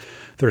 right?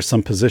 There's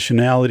some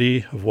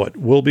positionality of what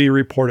will be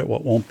reported,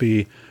 what won't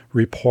be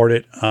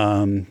reported.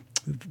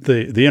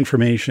 The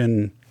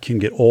information can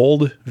get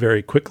old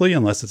very quickly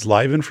unless it's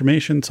live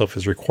information. So if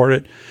it's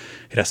recorded,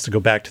 it has to go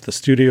back to the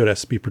studio. It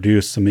has to be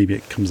produced. So maybe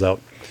it comes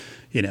out,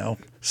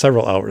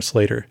 several hours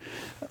later.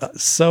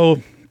 It's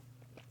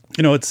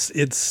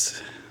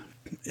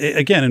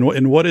again,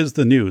 and what is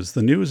the news?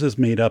 The news is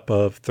made up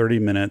of 30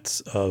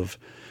 minutes of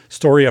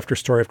story after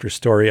story after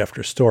story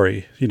after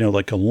story.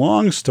 Like a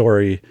long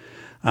story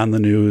on the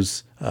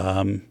news,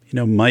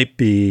 might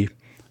be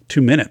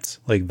 2 minutes.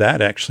 Like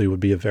that actually would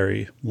be a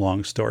very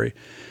long story.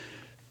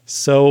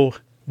 So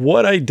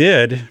what I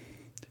did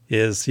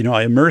is,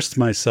 I immersed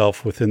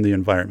myself within the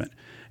environment.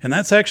 And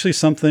that's actually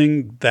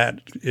something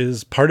that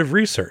is part of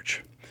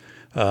research.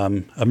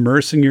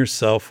 immersing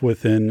yourself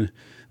within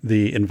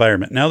the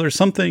environment. Now,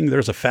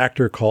 there's a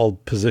factor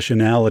called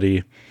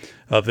positionality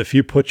of if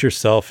you put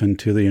yourself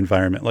into the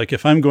environment. Like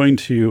if I'm going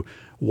to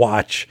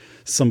watch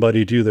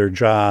somebody do their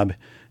job,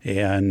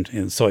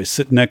 and so I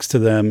sit next to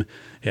them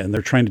and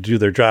they're trying to do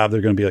their job,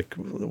 they're going to be like,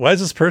 why is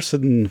this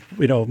person,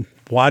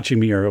 watching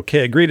me? Or,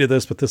 okay, I agree to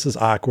this, but this is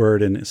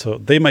awkward. And so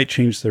they might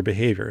change their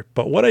behavior.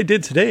 But what I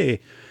did today,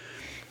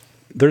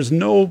 there's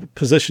no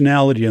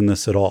positionality in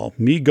this at all.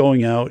 Me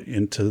going out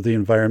into the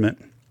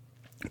environment,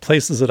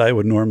 places that I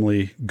would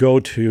normally go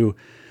to,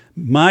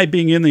 my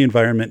being in the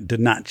environment did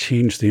not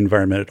change the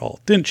environment at all.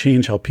 It didn't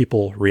change how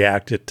people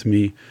reacted to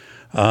me,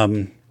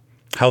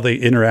 how they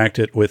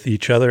interacted with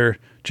each other,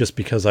 just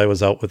because I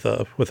was out with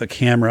a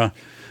camera.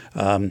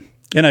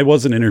 And I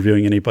wasn't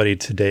interviewing anybody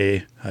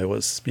today. I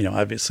was,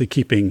 obviously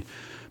keeping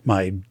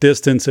my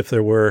distance if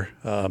there were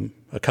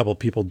a couple of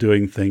people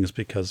doing things,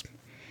 because,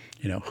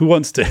 who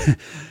wants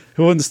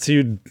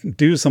to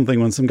do something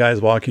when some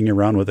guy's walking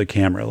around with a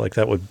camera? Like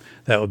that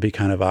would be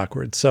kind of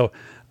awkward. So,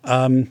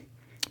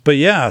 but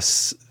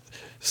yes,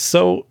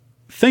 so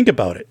think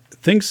about it.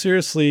 Think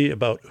seriously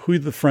about who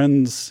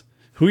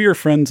your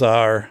friends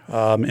are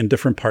in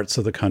different parts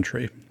of the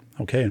country.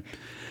 Okay.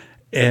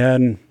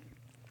 And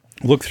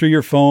look through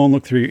your phone,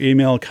 look through your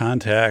email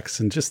contacts,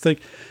 and just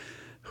think,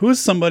 who is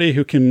somebody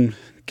who can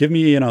give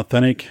me an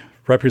authentic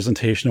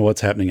representation of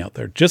what's happening out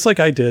there? Just like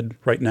I did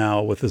right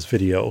now with this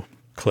video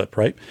clip,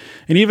 right?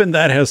 And even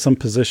that has some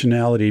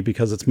positionality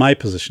because it's my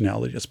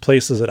positionality. It's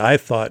places that I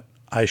thought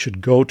I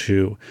should go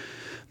to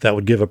that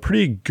would give a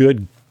pretty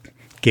good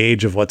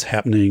gauge of what's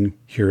happening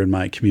here in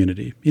my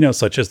community,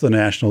 such as the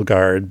National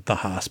Guard, the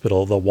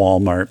hospital, the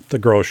Walmart, the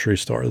grocery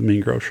store, the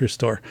main grocery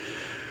store,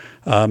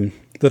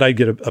 that I'd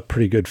get a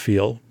pretty good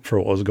feel for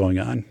what was going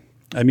on.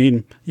 I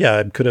mean, yeah,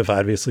 I could have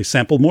obviously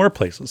sampled more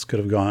places, could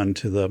have gone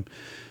to the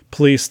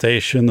police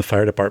station, the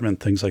fire department,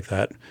 things like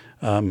that.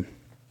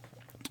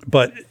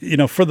 But,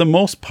 for the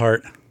most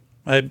part,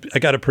 I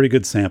got a pretty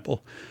good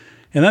sample.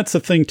 And that's the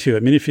thing too. I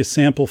mean, if you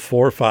sample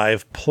 4 or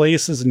 5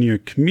 places in your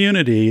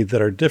community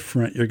that are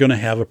different, you're going to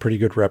have a pretty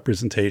good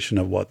representation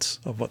of what's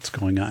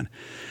going on.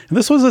 And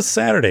this was a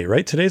Saturday,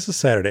 right? Today's a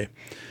Saturday.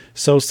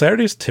 So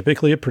Saturday's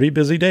typically a pretty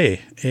busy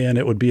day, and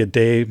it would be a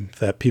day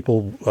that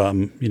people,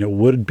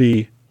 would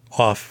be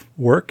off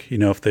work,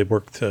 if they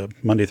worked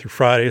Monday through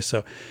Friday.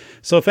 So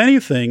if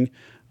anything,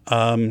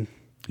 I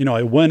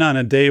went on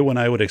a day when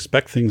I would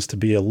expect things to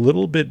be a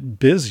little bit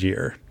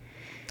busier,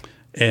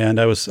 and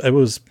I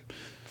was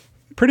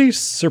pretty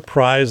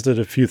surprised at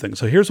a few things.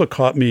 So here's what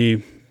caught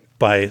me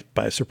by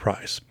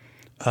surprise.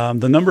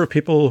 The number of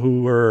people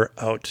who were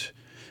out,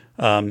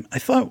 I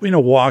thought,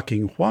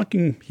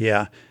 walking,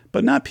 yeah,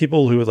 but not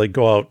people who would like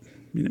go out,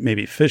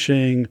 maybe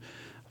fishing,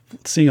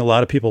 seeing a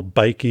lot of people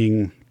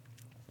biking.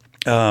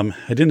 I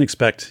didn't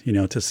expect,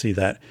 to see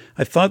that.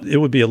 I thought it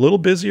would be a little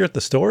busier at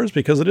the stores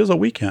because it is a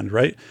weekend,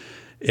 right?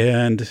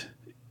 And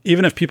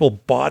even if people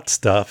bought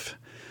stuff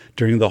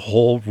during the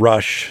whole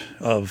rush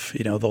of,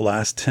 the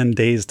last 10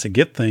 days to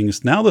get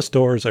things, now the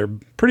stores are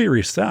pretty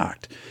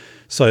restocked.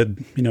 So,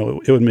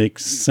 it would make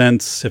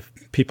sense if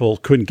people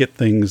couldn't get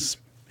things,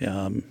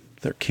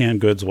 their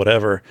canned goods,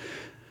 whatever,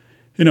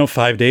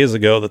 5 days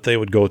ago, that they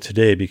would go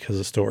today because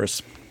the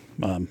stores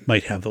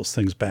might have those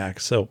things back.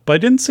 So, but I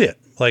didn't see it.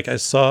 Like I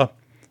saw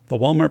the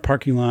Walmart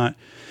parking lot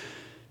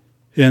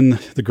and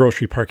the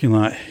grocery parking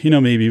lot,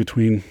 maybe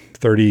between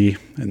 30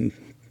 and,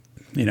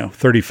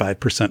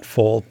 35%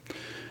 full.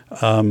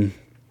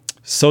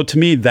 So to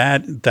me,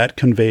 that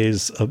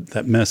conveys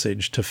that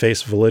message to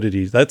face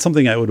validity. That's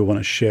something I would want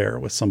to share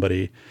with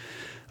somebody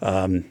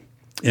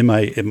in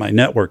my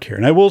network here,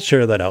 and I will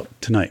share that out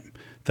tonight.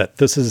 That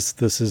this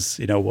is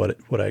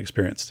what I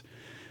experienced.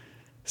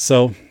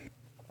 So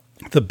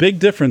the big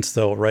difference,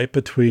 though, right,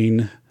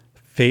 between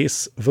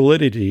face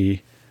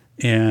validity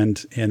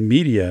and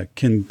media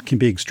can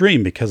be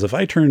extreme, because if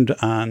I turned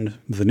on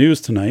the news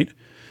tonight,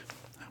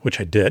 which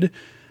I did,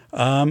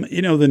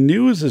 the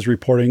news is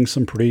reporting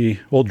some pretty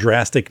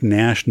drastic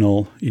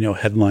national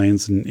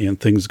headlines and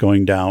things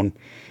going down,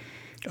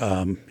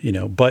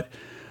 but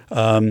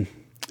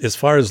as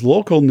far as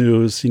local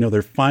news,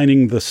 they're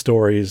finding the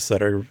stories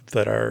that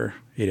are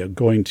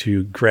going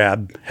to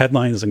grab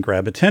headlines and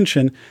grab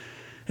attention.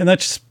 And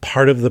that's just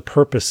part of the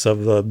purpose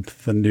of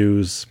the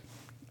news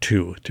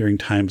too, during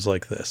times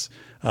like this.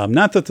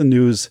 Not that the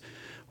news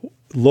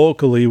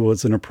locally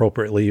was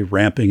inappropriately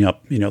ramping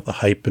up, the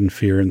hype and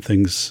fear and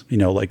things,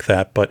 like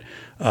that. But,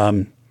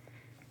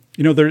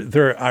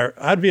 there are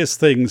obvious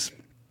things,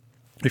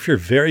 if you're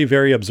very,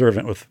 very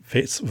observant with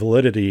face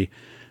validity,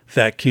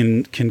 that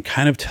can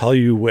kind of tell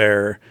you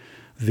where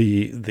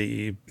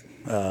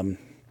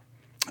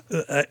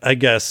I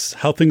guess,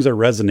 how things are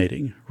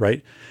resonating,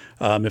 right?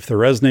 If they're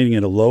resonating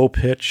at a low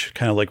pitch,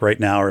 kind of like right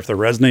now, or if they're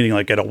resonating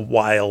like at a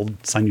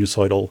wild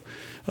sinusoidal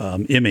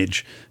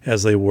image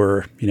as they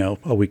were,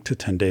 a week to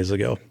 10 days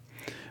ago.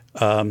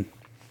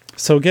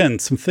 So again,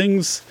 some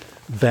things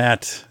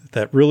that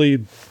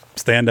really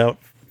stand out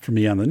for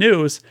me on the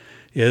news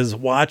is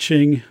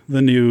watching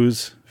the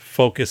news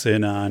focus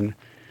in on,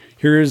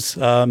 here's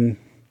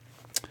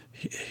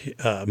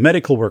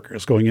medical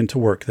workers going into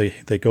work.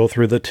 They go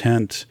through the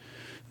tent,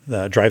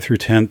 the drive-through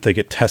tent, they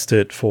get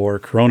tested for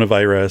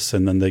coronavirus,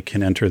 and then they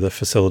can enter the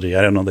facility.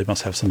 I don't know, they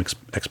must have some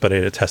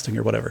expedited testing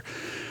or whatever.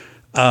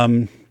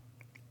 And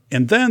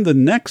then the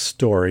next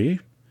story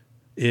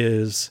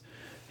is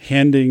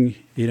handing,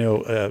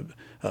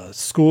 a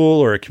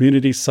school or a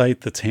community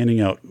site that's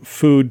handing out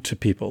food to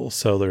people.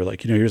 So they're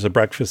like, here's a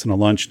breakfast and a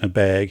lunch and a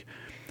bag.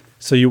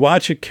 So you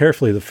watch it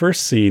carefully. The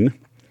first scene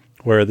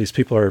where these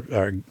people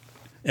are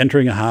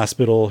entering a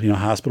hospital,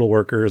 hospital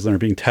workers, and are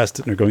being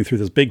tested, and they're going through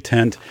this big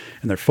tent,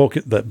 and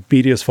the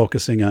media is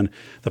focusing on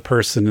the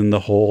person in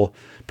the whole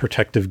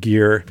protective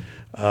gear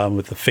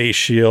with the face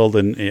shield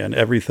and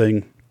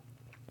everything.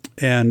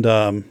 And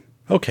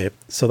okay,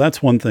 so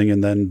that's one thing.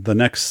 And then the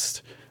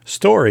next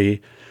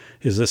story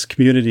is this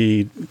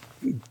community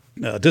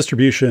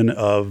distribution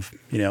of,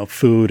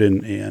 food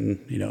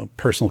and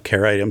personal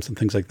care items and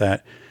things like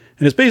that.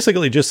 And it's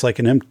basically just like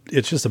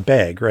it's just a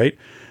bag, right?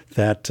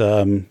 That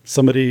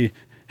somebody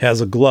has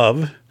a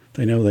glove,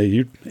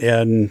 they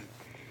add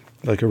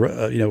like a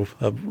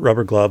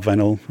rubber glove,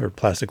 vinyl or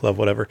plastic glove,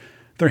 whatever.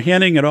 They're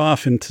handing it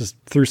off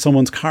through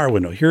someone's car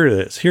window. Here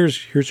it is.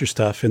 Here's your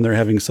stuff. And they're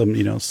having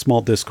some,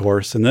 small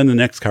discourse. And then the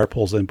next car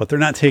pulls in, but they're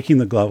not taking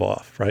the glove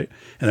off, right?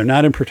 And they're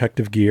not in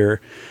protective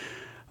gear.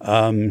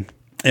 And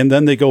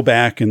then they go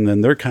back, and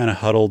then they're kind of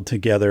huddled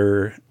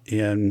together.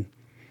 And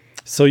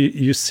so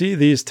you see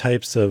these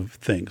types of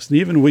things. And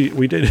even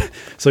we did,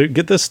 so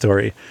get this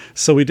story.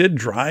 So we did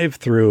drive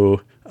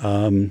through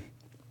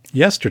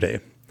yesterday,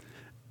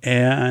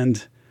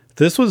 and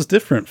this was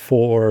different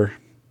for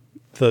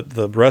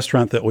the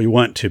restaurant that we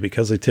went to,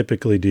 because they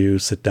typically do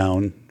sit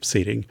down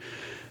seating.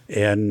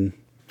 And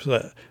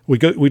so we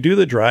do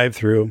the drive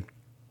through,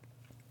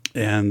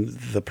 and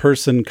the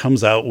person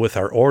comes out with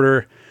our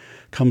order,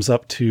 comes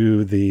up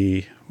to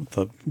the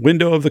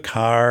window of the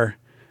car,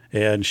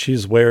 and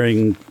she's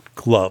wearing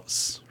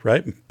gloves,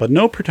 right? But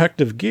no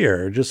protective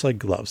gear, just like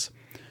gloves.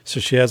 So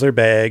she has her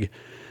bag,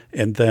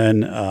 and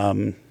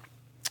then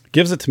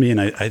gives it to me, and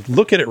I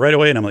look at it right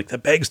away, and I'm like,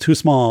 that bag's too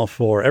small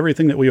for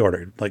everything that we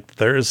ordered. Like,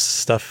 there's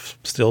stuff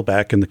still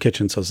back in the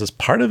kitchen. So is this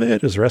part of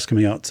it? Is the rest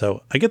coming out?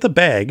 So I get the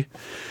bag,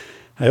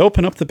 I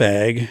open up the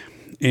bag,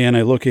 and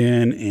I look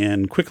in,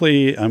 and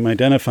quickly I'm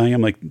identifying,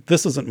 I'm like,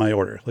 this isn't my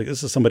order. Like,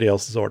 this is somebody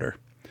else's order.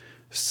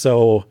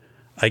 So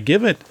I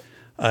give it,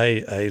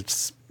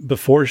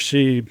 before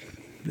she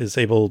is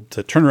able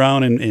to turn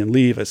around and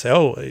leave, I say,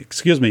 oh,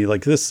 excuse me,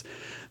 like this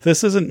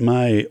isn't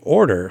my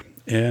order.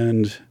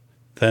 And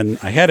then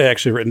I had it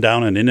actually written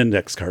down on an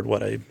index card,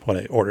 what I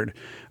ordered.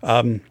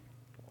 And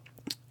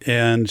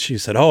she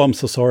said, oh, I'm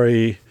so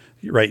sorry.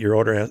 Right, your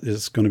order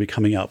is going to be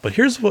coming out. But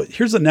here's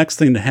the next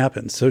thing to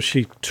happen. So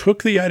she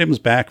took the items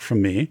back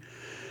from me,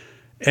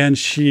 and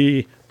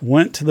she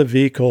went to the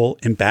vehicle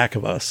in back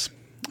of us.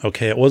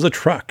 Okay, it was a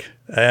truck.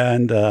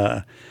 And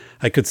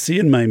I could see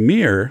in my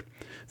mirror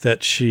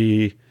that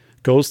she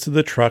goes to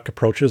the truck,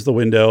 approaches the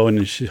window,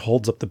 and she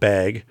holds up the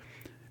bag.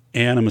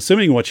 And I'm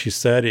assuming what she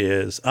said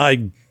is,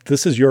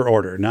 this is your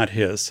order, not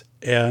his.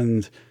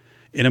 And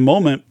in a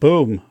moment,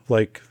 boom,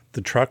 like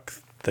the truck,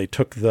 they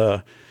took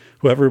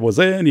whoever was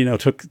in,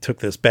 took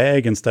this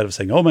bag, instead of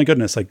saying, oh my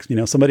goodness, like,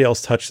 somebody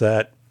else touched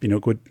that,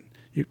 would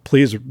you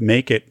please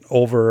make it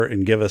over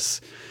and give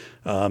us,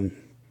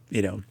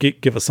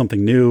 give us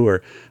something new,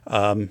 or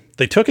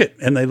they took it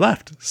and they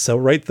left. So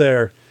right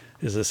there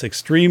is this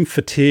extreme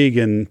fatigue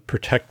and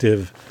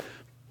protective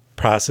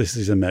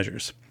processes and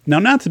measures. Now,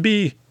 not to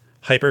be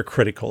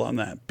hypercritical on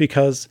that,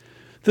 because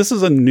this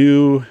is a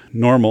new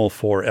normal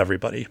for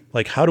everybody.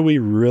 Like, how do we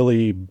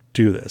really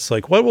do this?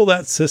 Like, what will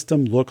that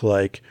system look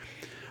like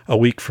a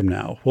week from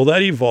now? Will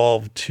that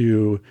evolve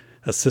to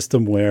a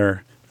system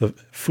where the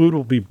food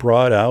will be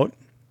brought out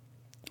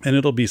and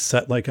it'll be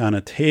set like on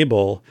a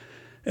table,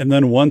 and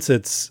then once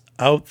it's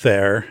out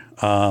there,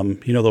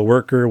 the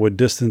worker would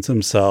distance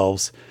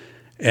themselves,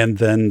 and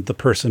then the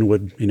person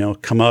would,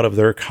 come out of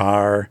their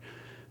car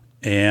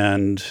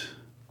and,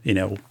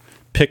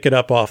 pick it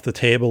up off the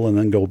table and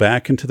then go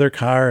back into their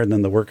car, and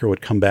then the worker would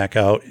come back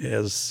out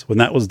when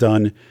that was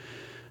done,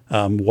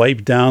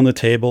 wipe down the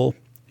table,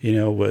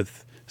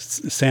 with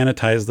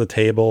sanitize the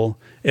table,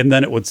 and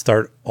then it would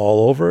start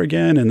all over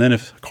again. And then,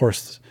 of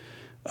course,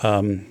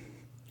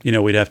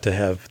 we'd have to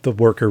have the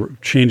worker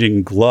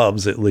changing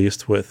gloves at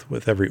least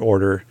with every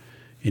order,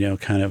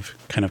 kind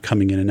of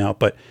coming in and out.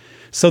 But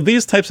so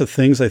these types of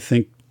things, I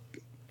think,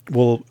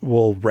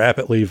 will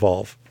rapidly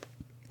evolve.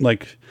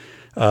 Like,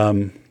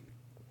 and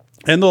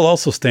they'll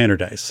also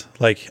standardize.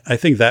 Like, I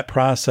think that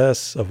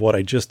process of what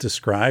I just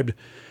described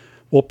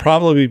will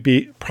probably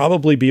be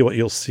what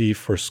you'll see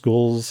for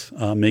schools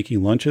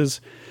making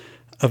lunches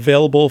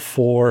available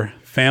for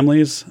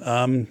families,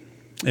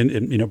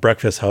 and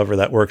breakfast, however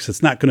that works.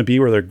 It's not going to be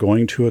where they're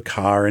going to a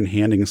car and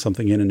handing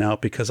something in and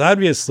out, because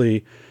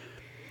obviously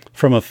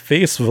from a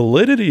face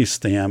validity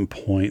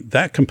standpoint,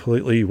 that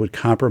completely would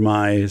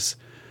compromise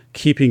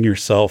keeping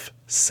yourself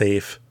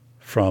safe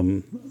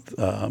from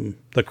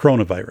the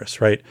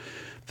coronavirus, right?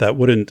 that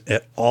wouldn't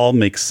at all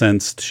make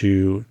sense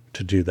to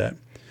do that.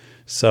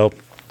 So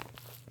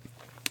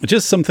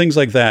just some things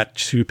like that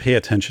to pay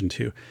attention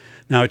to.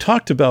 Now, I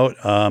talked about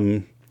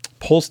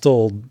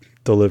postal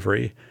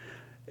delivery,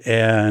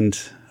 and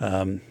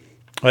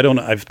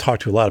I've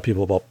talked to a lot of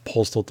people about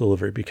postal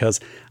delivery because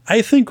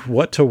I think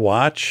what to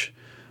watch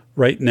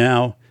right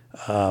now,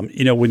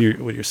 when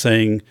you're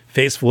saying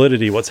face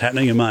validity, what's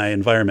happening in my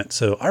environment.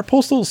 So our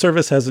postal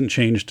service hasn't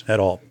changed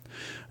at all.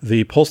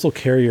 The postal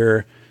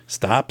carrier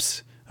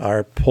stops.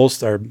 Our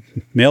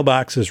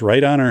mailbox is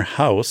right on our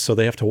house, so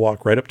they have to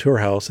walk right up to our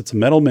house. It's a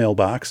metal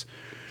mailbox.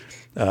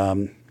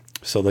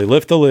 So they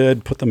lift the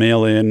lid, put the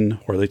mail in,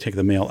 or they take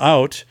the mail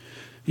out,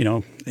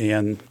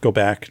 and go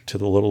back to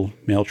the little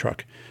mail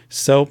truck.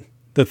 So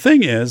the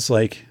thing is,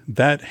 like,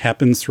 that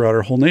happens throughout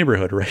our whole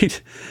neighborhood, right?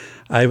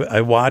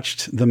 I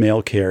watched the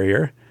mail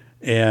carrier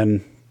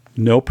and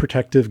no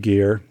protective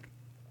gear.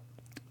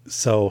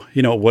 So,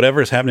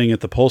 whatever's happening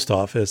at the post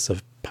office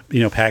of,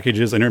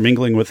 packages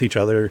intermingling with each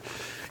other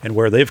and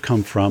where they've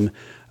come from,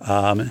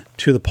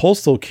 to the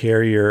postal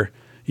carrier,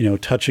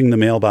 touching the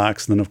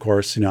mailbox. And then, of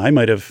course, I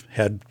might have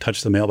had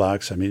touched the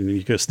mailbox. I mean,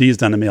 you could have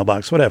sneezed on the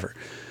mailbox, whatever,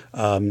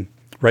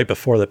 right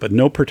before that, but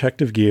no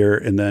protective gear.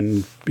 And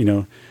then,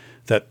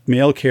 that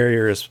mail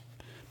carrier is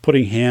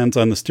putting hands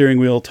on the steering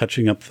wheel,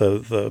 touching up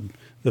the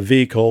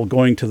vehicle,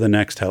 going to the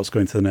next house.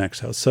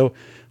 So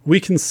we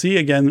can see,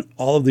 again,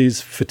 all of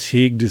these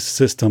fatigued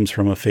systems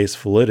from a face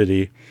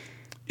validity.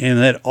 And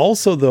that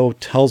also, though,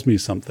 tells me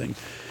something.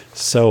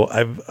 So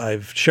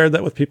I've shared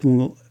that with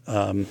people,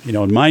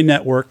 in my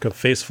network of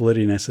face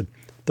validity. And I said,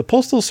 the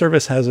Postal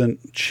Service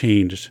hasn't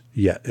changed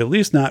yet, at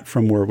least not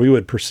from where we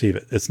would perceive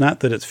it. It's not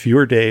that it's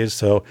fewer days,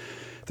 so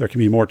there can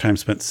be more time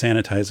spent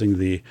sanitizing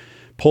the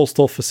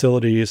postal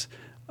facilities.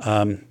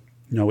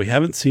 We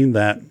haven't seen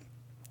that.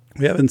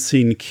 We haven't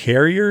seen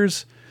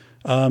carriers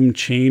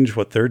change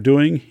what they're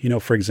doing.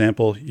 For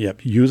example,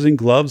 using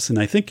gloves. And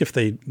I think if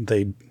they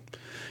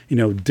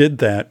did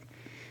that,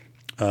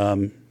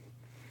 I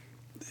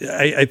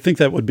think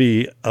that would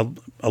be a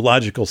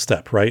logical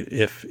step, right?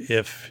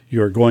 If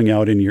you're going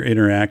out and you're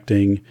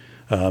interacting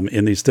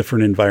in these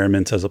different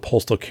environments as a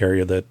postal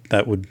carrier,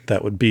 that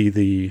would be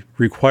the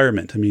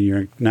requirement. I mean,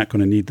 you're not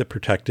going to need the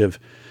protective,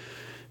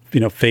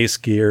 face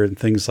gear and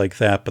things like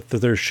that, but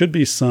there should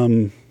be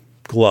some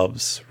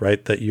gloves,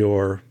 right, that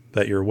you're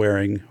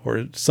wearing,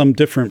 or some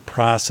different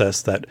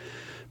process that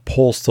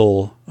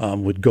postal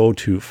would go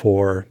to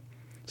for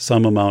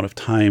some amount of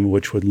time,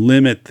 which would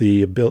limit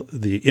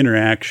the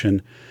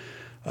interaction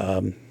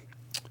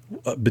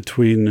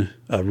between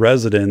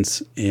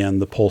residents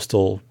and the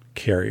postal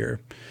carrier.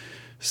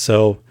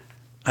 So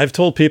I've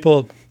told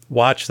people,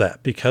 watch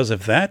that, because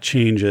if that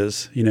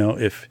changes,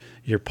 if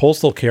your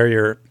postal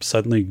carrier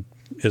suddenly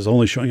is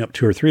only showing up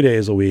 2 or 3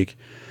 days a week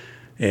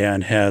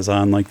and has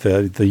on like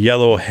the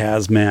yellow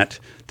hazmat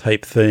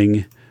type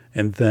thing,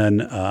 and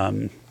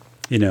then,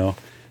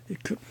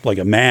 like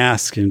a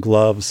mask and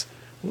gloves,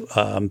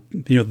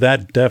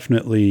 that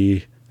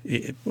definitely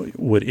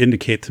would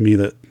indicate to me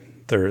that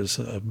there's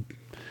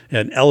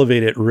an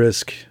elevated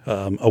risk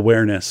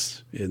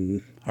awareness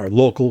in our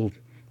local,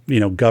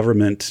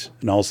 government,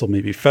 and also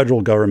maybe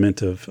federal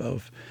government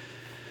of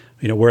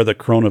where the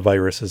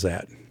coronavirus is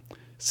at.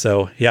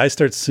 So I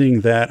start seeing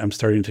that. I'm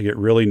starting to get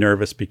really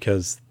nervous,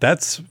 because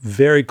that's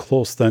very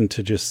close then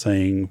to just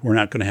saying we're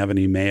not going to have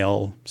any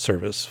mail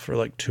service for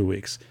like 2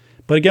 weeks.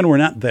 But again, we're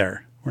not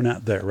there.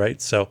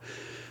 Right? So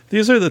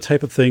these are the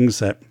type of things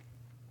that,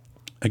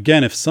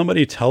 again, if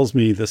somebody tells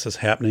me this is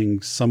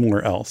happening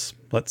somewhere else,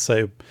 let's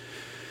say,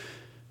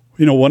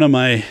 one of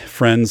my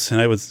friends, and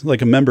I was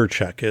like, a member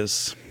check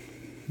is,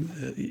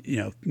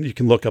 you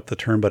can look up the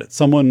term, but it's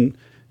someone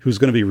who's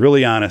going to be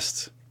really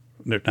honest.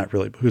 Not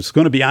really, but who's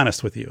going to be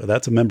honest with you.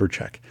 That's a member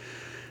check.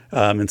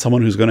 And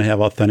someone who's going to have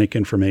authentic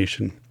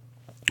information.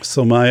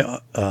 So my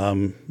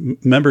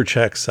member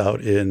checks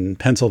out in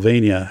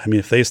Pennsylvania, I mean,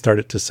 if they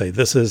started to say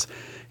this is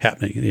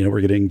happening,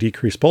 we're getting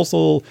decreased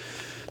postal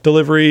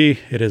delivery,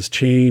 it has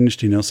changed,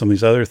 some of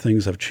these other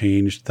things have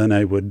changed, then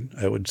I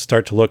would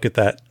start to look at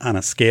that on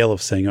a scale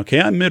of saying,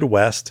 okay, I'm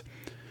Midwest,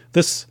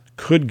 this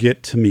could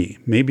get to me.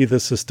 Maybe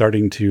this is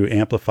starting to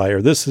amplify,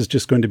 or this is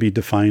just going to be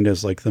defined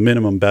as like the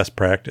minimum best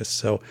practice.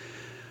 So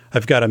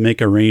I've got to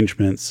make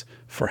arrangements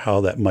for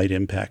how that might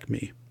impact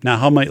me. Now,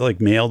 how might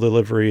like mail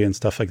delivery and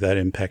stuff like that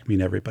impact me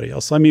and everybody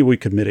else? I mean, we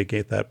could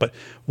mitigate that, but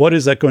what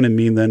is that going to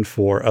mean then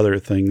for other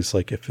things?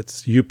 Like if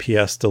it's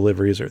UPS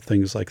deliveries or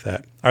things like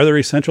that, are there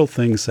essential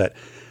things that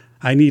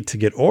I need to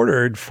get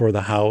ordered for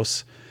the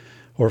house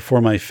or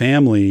for my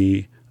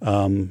family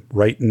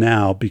right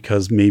now,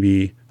 because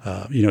maybe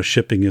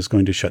shipping is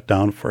going to shut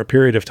down for a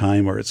period of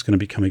time, or it's going to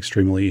become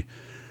extremely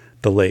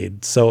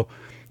delayed. So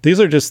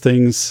these are just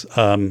things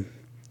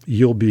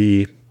you'll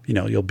be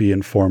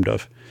informed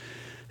of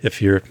if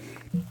you're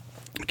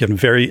getting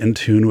very in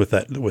tune with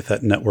that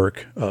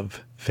network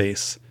of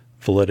face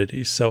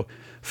validity. So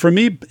for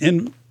me,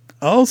 and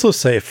I'll also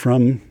say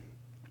from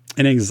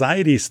an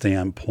anxiety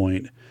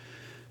standpoint,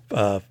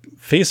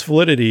 face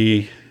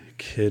validity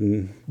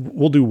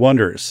will do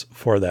wonders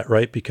for that,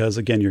 right? Because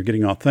again, you're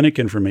getting authentic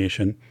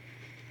information,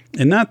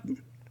 and not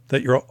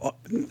that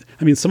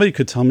somebody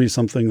could tell me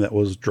something that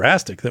was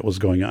drastic that was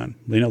going on.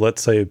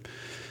 Let's say,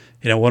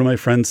 one of my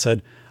friends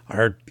said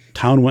our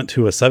town went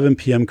to a 7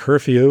 p.m.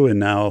 curfew, and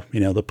now,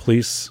 the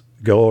police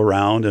go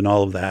around and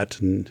all of that.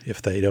 And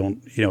if they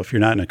don't, if you're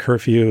not in a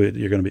curfew,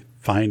 you're going to be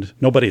fined.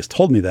 Nobody has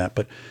told me that,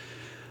 but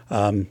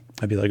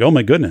I'd be like, oh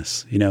my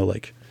goodness,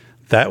 like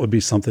that would be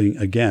something,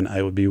 again,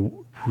 I would be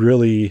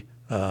really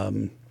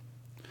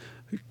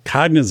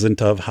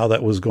cognizant of how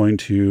that was going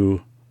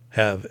to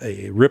have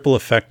a ripple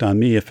effect on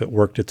me if it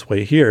worked its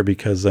way here,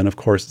 because then of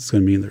course it's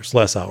going to mean there's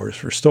less hours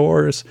for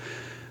stores.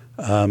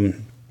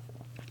 That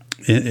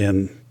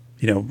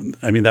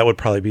would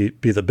probably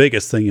be the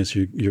biggest thing is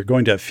you're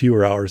going to have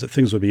fewer hours, that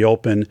things would be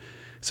open.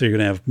 So you're going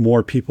to have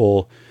more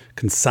people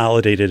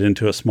consolidated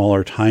into a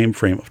smaller time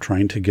frame of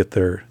trying to get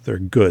their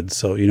goods.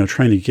 So,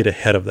 trying to get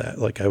ahead of that.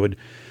 Like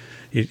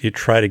you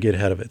try to get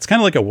ahead of it. It's kind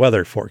of like a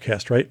weather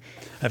forecast, right?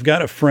 I've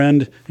got a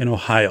friend in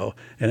Ohio,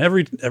 and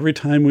every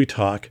time we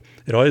talk,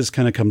 it always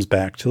kind of comes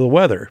back to the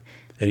weather.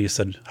 And he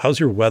said, how's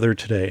your weather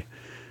today?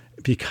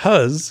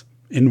 Because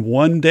in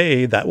one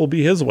day, that will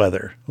be his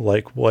weather.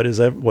 Like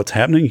what's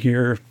happening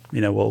here,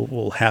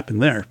 will happen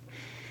there.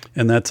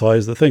 And that's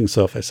always the thing.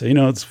 So if I say,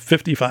 it's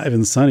 55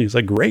 and sunny, he's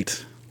like,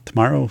 great.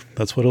 Tomorrow,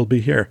 that's what it'll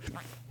be here.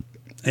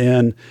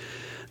 And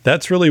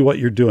that's really what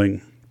you're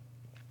doing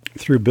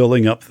through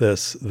building up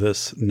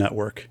this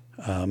network.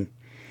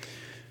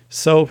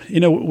 So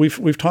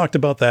we've talked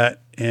about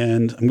that,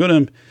 and I'm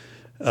going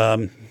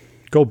to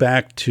go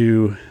back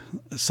to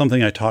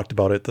something I talked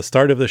about at the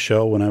start of the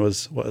show when I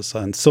was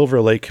on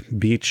Silver Lake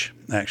Beach,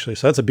 actually.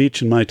 So that's a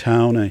beach in my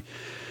town.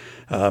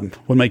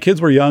 When my kids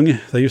were young,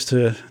 they used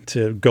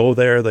to go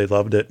there. They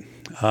loved it.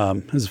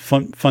 It was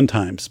fun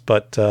times.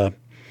 But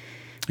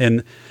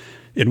in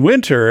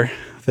winter,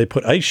 they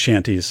put ice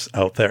shanties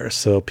out there,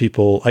 so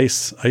people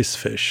ice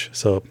fish.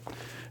 So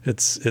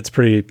it's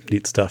pretty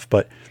neat stuff.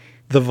 But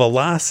the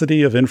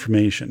velocity of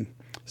information.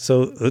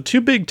 So the two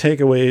big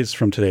takeaways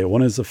from today,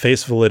 one is the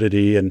face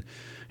validity and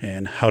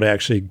how to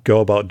actually go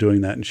about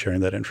doing that and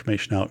sharing that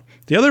information out.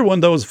 The other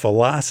one, though, is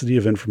velocity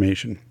of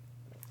information.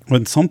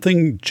 When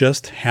something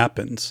just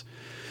happens,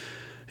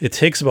 it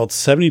takes about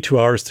 72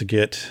 hours to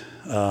get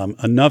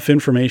enough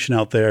information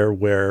out there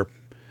where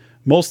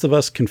most of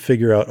us can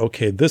figure out,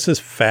 okay, this is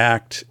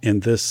fact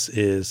and this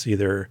is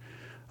either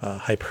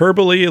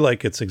hyperbole,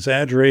 like it's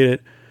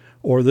exaggerated,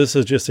 or this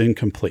is just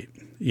incomplete.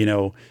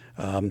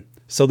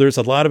 So there's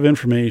a lot of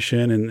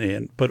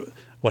information, but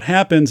what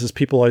happens is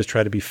people always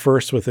try to be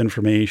first with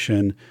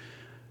information.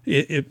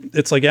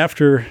 It's like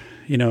after,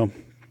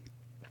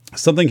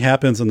 something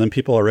happens and then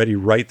people already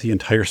write the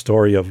entire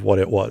story of what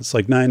it was,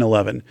 like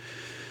 9/11.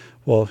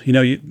 Well,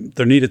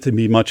 there needed to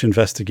be much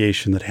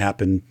investigation that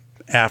happened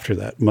after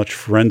that, much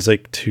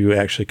forensic to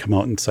actually come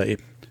out and say,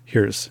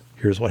 here's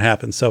what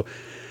happened. So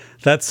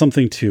that's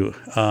something too.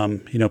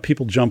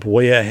 People jump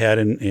way ahead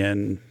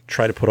and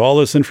try to put all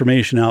this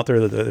information out there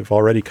that they've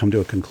already come to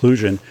a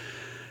conclusion.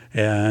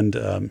 And,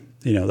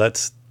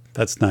 that's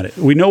not it.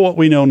 We know what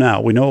we know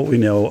now. We know what we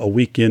know a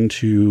week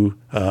into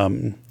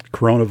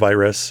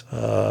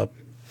coronavirus,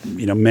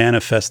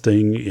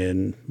 manifesting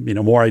in,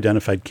 more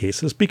identified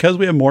cases because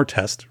we have more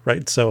tests,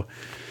 right? So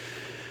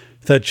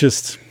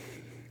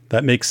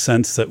that makes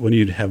sense that when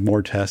you have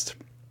more tests.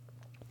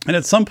 And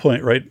at some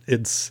point, right,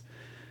 it's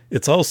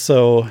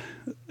also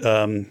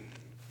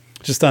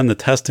just on the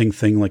testing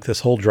thing, like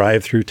this whole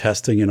drive-through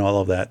testing and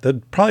all of that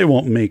probably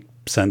won't make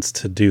sense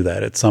to do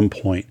that at some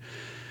point.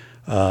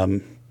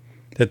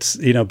 It's,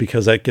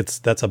 because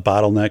that's a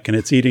bottleneck and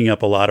it's eating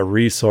up a lot of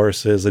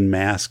resources and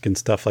masks and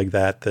stuff like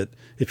that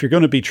if you're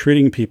going to be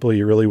treating people,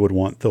 you really would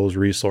want those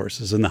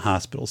resources in the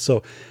hospital.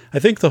 So I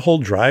think the whole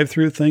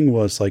drive-through thing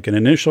was like an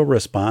initial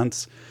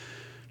response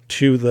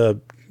to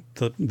the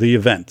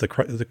event, the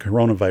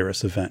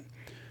coronavirus event.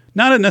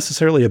 Not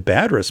necessarily a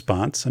bad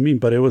response.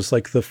 But it was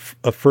like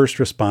a first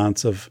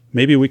response of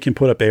maybe we can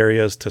put up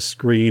areas to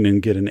screen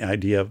and get an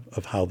idea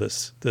of how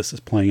this is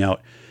playing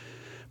out.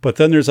 But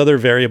then there's other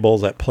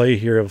variables at play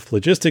here of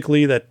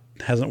logistically that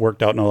hasn't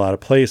worked out in a lot of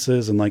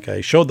places. And like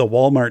I showed the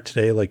Walmart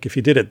today, like if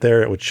you did it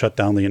there, it would shut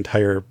down the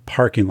entire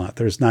parking lot.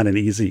 There's not an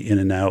easy in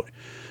and out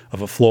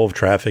of a flow of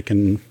traffic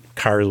and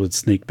cars would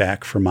sneak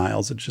back for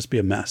miles. It'd just be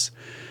a mess.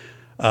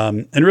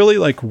 And really,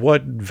 like,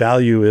 what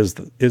value is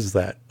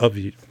that of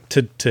you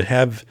to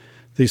have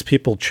these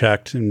people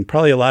checked? And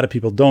probably a lot of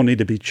people don't need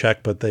to be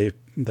checked, but they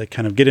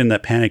kind of get in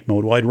that panic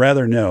mode. Well, I'd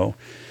rather know,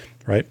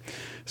 right?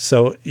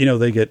 So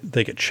they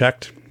get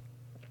checked,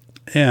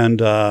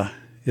 and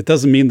it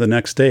doesn't mean the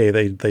next day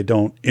they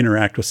don't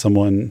interact with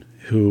someone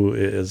who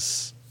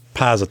is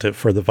positive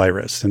for the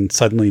virus, and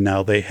suddenly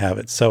now they have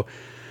it. So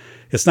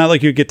it's not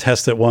like you get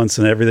tested once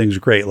and everything's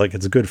great, like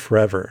it's good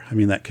forever.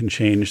 That can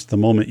change the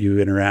moment you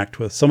interact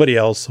with somebody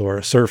else or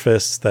a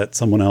surface that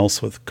someone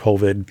else with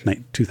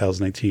COVID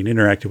 2019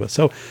 interacted with.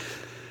 So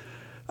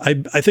I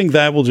think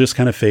that will just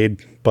kind of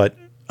fade. But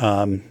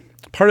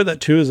part of that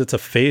too is it's a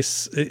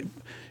face.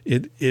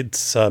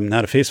 it's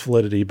not a face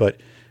validity, but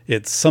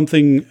it's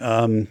something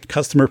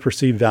customer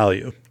perceived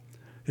value.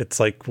 It's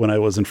like when I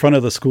was in front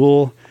of the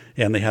school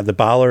and they had the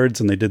bollards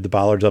and they did the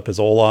bollards up as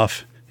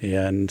Olaf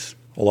and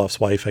Olaf's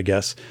wife, I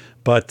guess.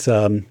 But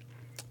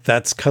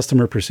that's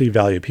customer perceived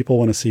value. People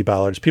want to see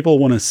bollards. People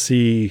want to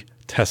see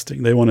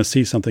testing. They want to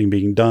see something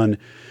being done.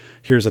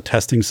 Here's a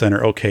testing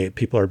center. Okay,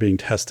 people are being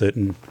tested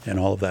and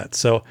all of that.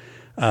 So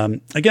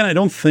again, I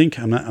don't think,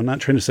 I'm not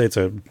trying to say it's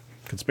a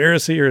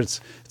conspiracy or it's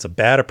a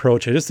bad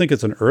approach. I just think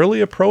it's an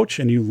early approach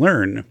and you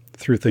learn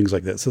through things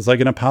like this. It's like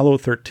an Apollo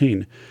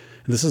 13.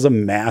 This is a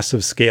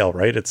massive scale,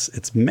 right?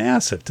 It's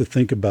massive to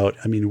think about.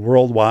 I mean,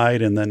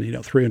 worldwide, and then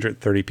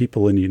 330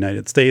 people in the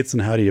United States,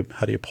 and how do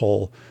you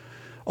pull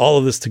all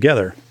of this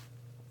together,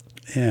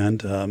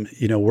 and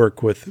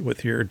work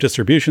with your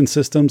distribution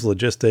systems,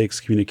 logistics,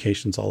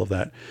 communications, all of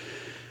that.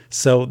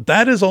 So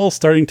that is all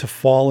starting to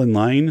fall in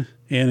line.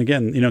 And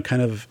again,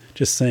 kind of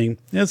just saying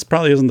this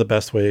probably isn't the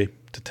best way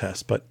to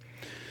test, but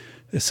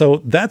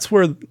so that's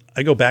where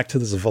I go back to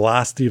this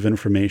velocity of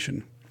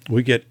information.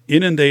 We get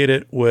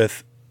inundated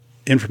with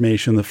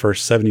information the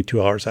first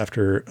 72 hours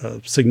after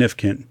a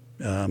significant,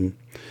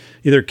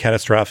 either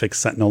catastrophic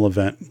sentinel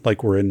event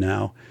like we're in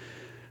now.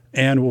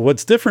 And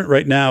what's different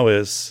right now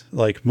is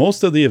like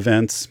most of the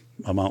events,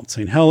 a Mount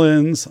St.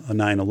 Helens, a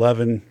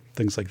 9/11,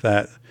 things like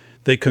that,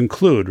 they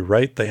conclude,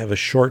 right? They have a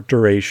short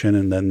duration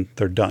and then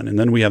they're done. And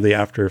then we have the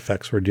after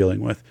effects we're dealing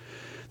with.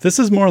 This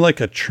is more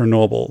like a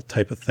Chernobyl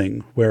type of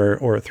thing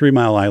or a 3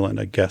 Mile Island,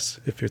 I guess,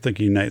 if you're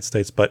thinking United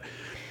States, but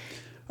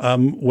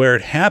where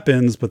it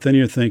happens, but then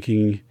you're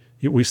thinking,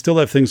 we still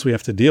have things we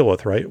have to deal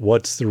with, right?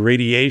 What's the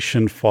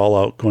radiation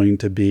fallout going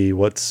to be?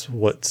 What's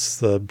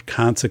the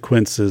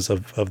consequences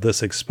of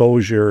this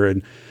exposure,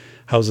 and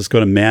how's this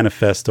going to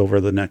manifest over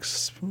the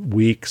next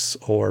weeks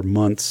or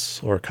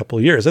months or a couple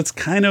of years? That's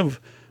kind of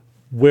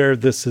where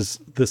this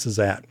is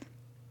at,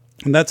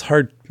 and that's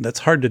hard. That's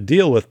hard to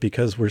deal with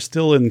because we're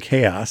still in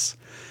chaos.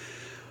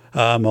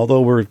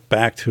 Although we're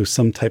back to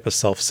some type of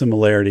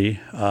self-similarity,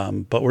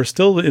 but we're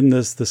still in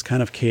this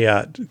kind of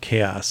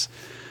chaos.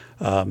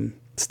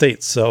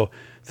 States. So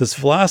this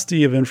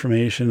velocity of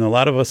information, a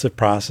lot of us have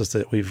processed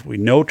it. We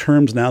know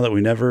terms now that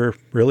we never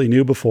really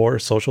knew before: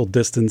 social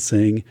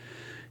distancing,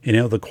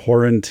 the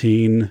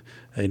quarantine,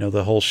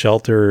 the whole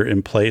shelter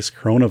in place,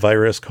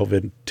 coronavirus,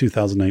 COVID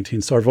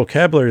 2019. So our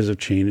vocabularies have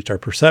changed, our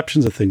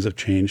perceptions of things have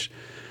changed,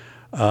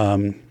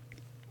 so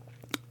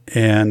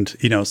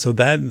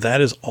that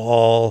is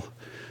all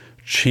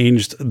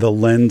changed the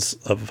lens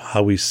of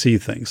how we see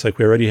things. Like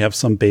we already have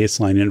some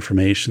baseline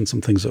information, some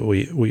things that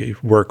we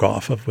work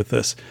off of with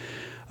this.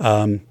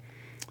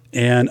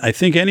 And I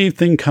think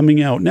anything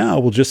coming out now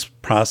will just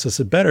process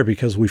it better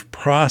because we've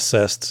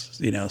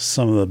processed,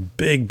 some of the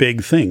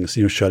big things,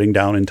 shutting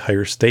down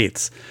entire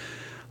states.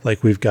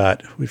 Like we've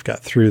got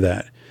through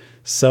that.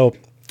 So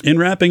in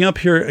wrapping up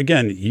here,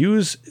 again,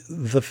 use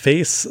the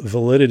face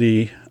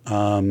validity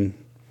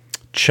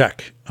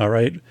check. All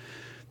right.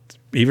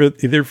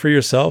 Either for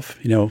yourself,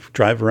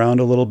 drive around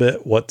a little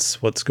bit, what's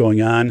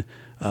going on.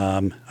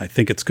 I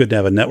think it's good to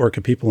have a network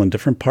of people in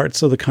different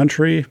parts of the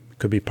country. It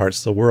could be parts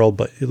of the world,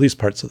 but at least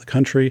parts of the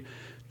country.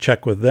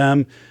 Check with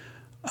them.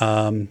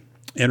 And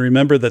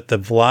remember that the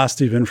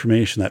velocity of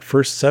information, that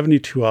first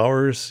 72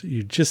 hours,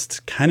 you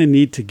just kind of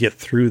need to get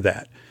through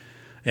that.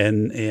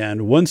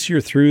 And once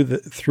you're through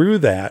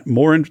that,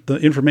 the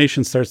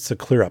information starts to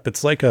clear up.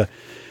 It's like a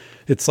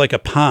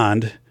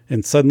pond.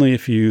 And suddenly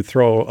if you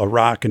throw a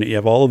rock in it, you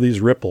have all of these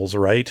ripples,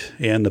 right?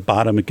 And the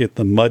bottom,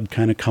 the mud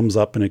kind of comes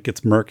up and it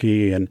gets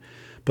murky.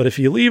 But if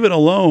you leave it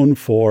alone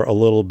for a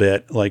little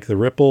bit, like the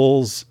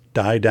ripples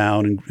die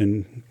down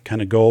and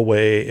kind of go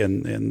away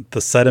and the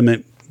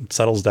sediment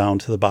settles down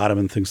to the bottom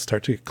and things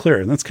start to get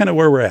clear. And that's kind of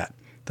where we're at.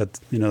 That's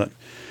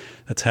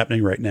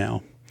happening right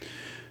now.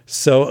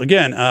 So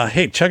again,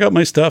 hey, check out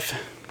my stuff.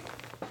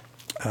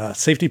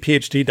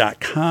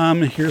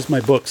 safetyphd.com. Here's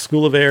my book,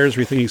 School of Errors,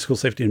 Rethinking School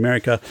Safety in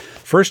America.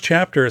 First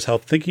chapter is how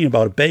thinking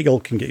about a bagel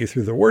can get you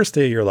through the worst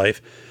day of your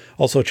life.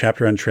 Also a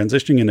chapter on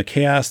transitioning into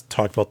chaos.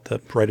 Talk about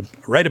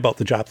write about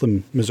the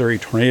Joplin, Missouri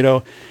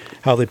tornado,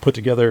 how they put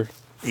together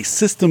a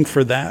system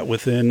for that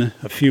within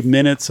a few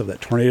minutes of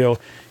that tornado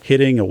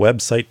hitting, a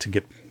website to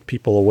get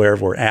people aware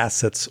of where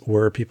assets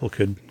were, people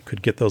could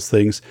get those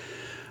things.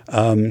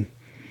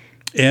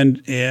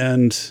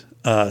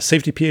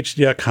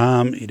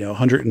 Safetyphd.com,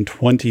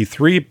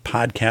 123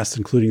 podcasts,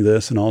 including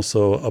this, and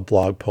also a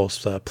blog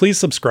post. Please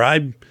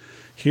subscribe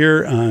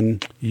here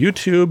on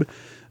YouTube.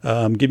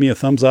 Give me a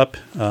thumbs up.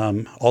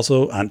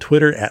 Also on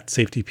Twitter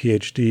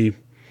 @SafetyPhD,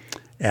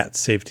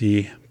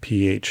 @SafetyPhD.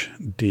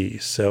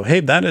 So, hey,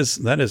 that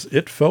is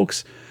it,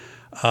 folks.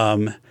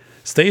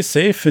 Stay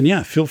safe,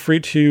 and feel free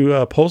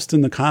to post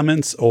in the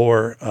comments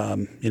or,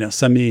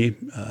 send me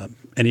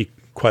any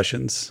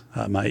questions.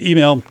 My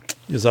email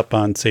is up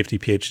on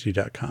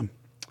safetyphd.com.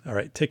 All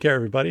right. Take care,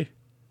 everybody.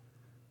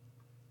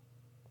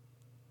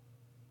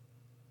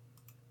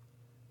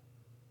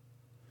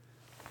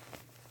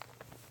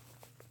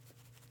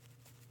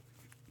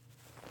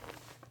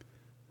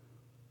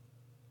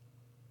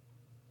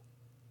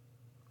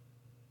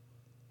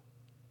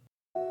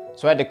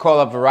 so I had to call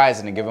up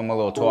Verizon and give them a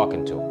little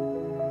talking to.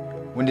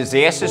 When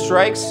disaster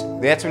strikes,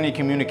 that's when your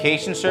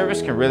communication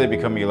service can really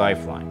become your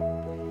lifeline.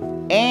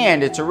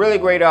 And it's a really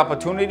great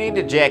opportunity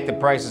to jack the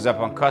prices up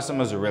on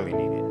customers who really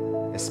need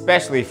it,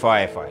 especially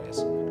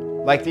firefighters.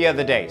 Like the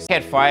other day, I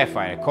had a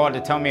firefighter called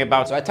to tell me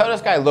about, so I tell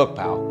this guy, look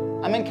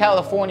pal, I'm in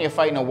California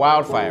fighting a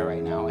wildfire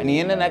right now, and the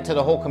internet to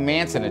the whole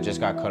command center just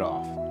got cut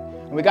off.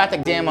 And we got the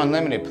damn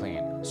unlimited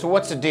plan, so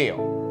what's the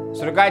deal?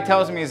 So the guy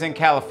tells me he's in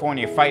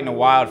California fighting a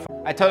wildfire.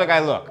 I tell the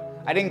guy, look,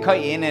 I didn't cut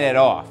your internet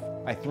off,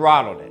 I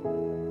throttled it.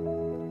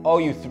 Oh,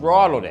 you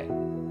throttled it?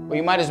 Well,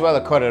 you might as well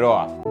have cut it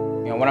off.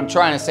 You know, what I'm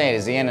trying to say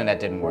is the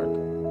internet didn't work.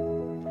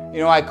 You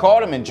know, I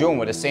called him in June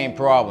with the same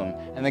problem,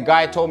 and the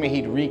guy told me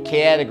he'd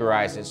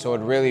recategorize it so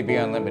it'd really be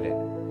unlimited.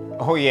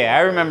 Oh yeah,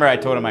 I remember I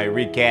told him I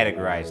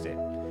recategorized it.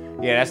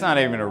 Yeah, that's not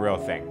even a real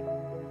thing.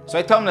 So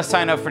I told him to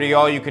sign up for the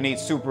all-you-can-eat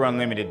super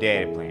unlimited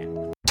data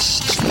plan.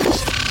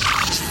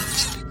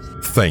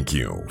 Thank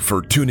you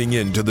for tuning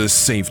in to the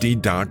Safety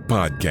Doc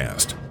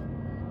Podcast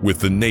with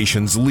the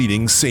nation's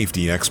leading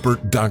safety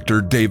expert,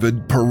 Dr.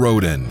 David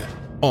Perrodin.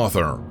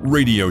 Author,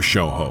 radio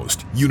show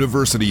host,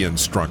 university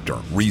instructor,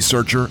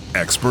 researcher,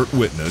 expert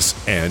witness,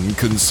 and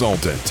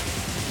consultant.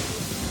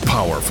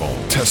 Powerful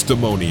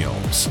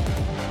testimonials.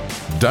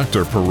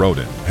 Dr.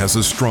 Perrodin has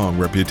a strong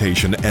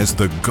reputation as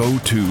the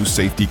go-to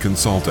safety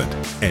consultant,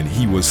 and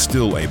he was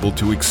still able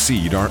to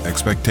exceed our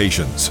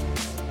expectations.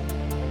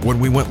 When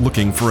we went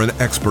looking for an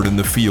expert in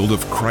the field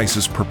of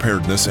crisis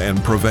preparedness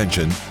and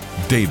prevention,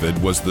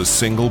 David was the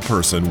single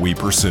person we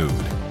pursued.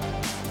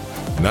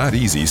 Not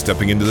easy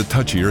stepping into the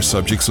touchier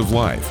subjects of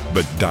life,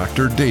 but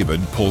Dr. David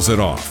pulls it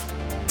off.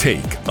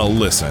 Take a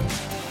listen.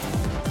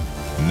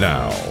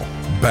 Now,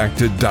 back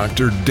to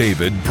Dr.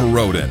 David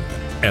Perrodin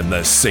and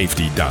the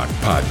Safety Doc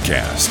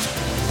Podcast.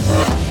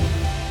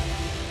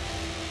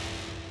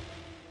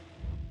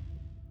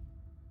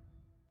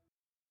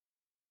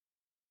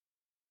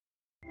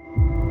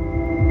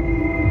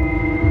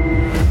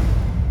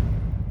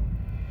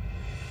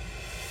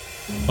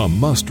 A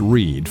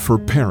must-read for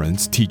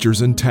parents,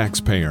 teachers, and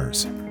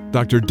taxpayers.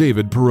 Dr.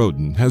 David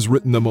Perrodin has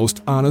written the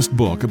most honest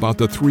book about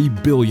the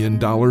 $3 billion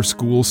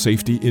school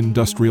safety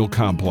industrial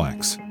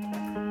complex.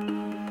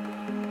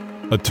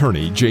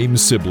 Attorney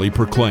James Sibley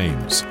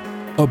proclaims,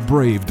 a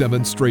brave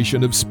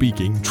demonstration of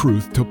speaking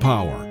truth to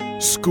power.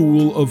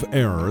 School of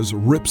Errors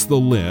rips the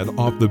lid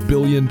off the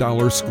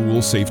billion-dollar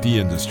school safety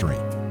industry.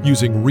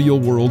 Using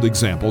real-world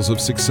examples of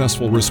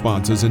successful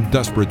responses in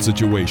desperate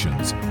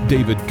situations,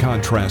 David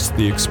contrasts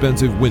the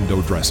expensive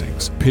window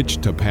dressings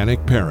pitched to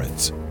panicked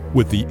parents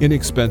with the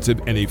inexpensive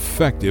and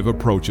effective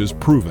approaches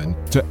proven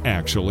to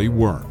actually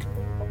work.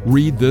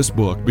 Read this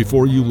book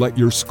before you let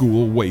your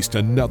school waste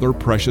another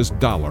precious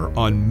dollar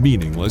on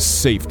meaningless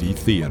safety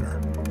theater.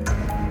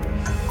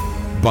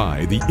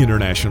 Buy the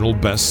international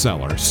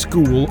bestseller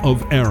School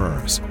of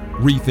Errors,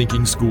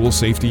 Rethinking School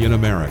Safety in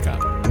America,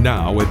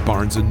 now at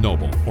Barnes &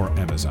 Noble or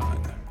Amazon.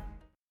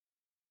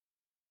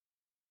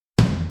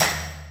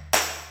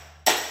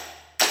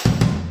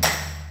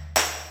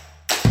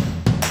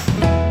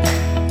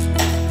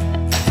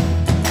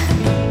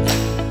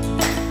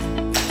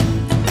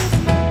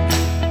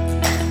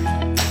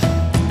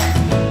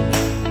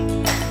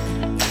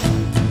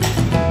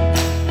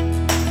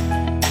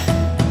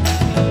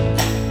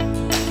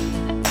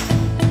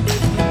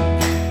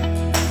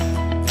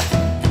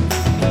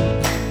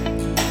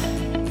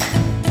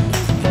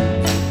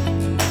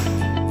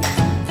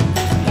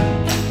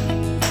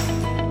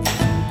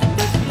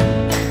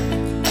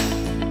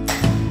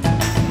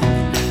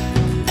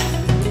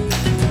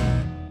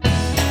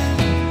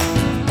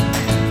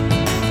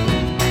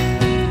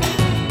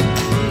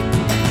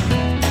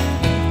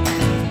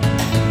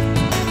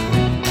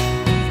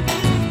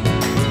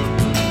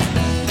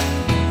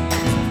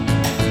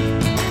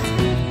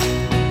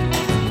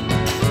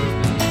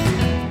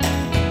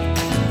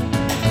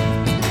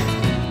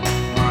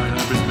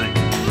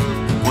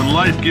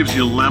 Life gives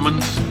you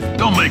lemons.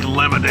 Don't make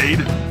lemonade.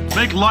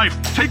 Make life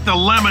take the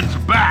lemons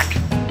back.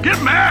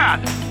 Get mad.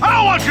 I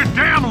don't want your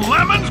damn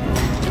lemons.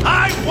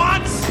 I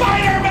want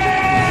Spider-Man!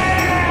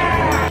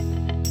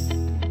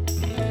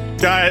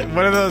 Guy,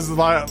 what are those?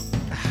 I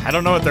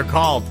don't know what they're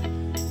called.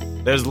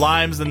 There's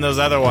limes and those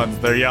other ones.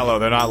 They're yellow.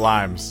 They're not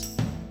limes.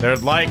 They're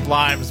like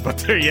limes, but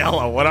they're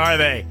yellow. What are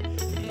they?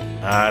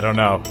 I don't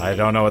know. I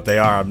don't know what they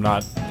are.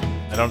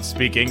 I don't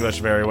speak English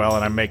very well,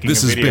 and I'm making a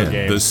video game. This has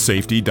been the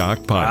Safety Doc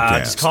Podcast.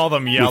 Just call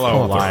them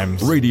yellow with author,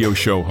 limes. Radio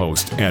show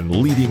host, and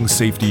leading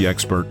safety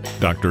expert,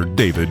 Dr.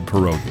 David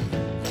Perrodin.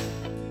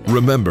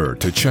 Remember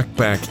to check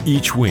back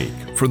each week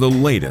for the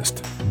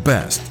latest,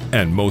 best,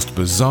 and most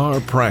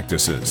bizarre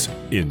practices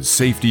in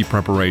safety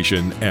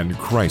preparation and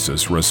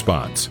crisis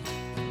response.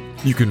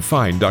 You can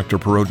find Dr.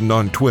 Perrodin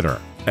on Twitter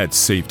at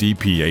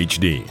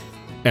SafetyPhD.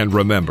 And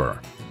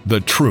remember, the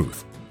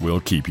truth will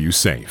keep you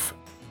safe.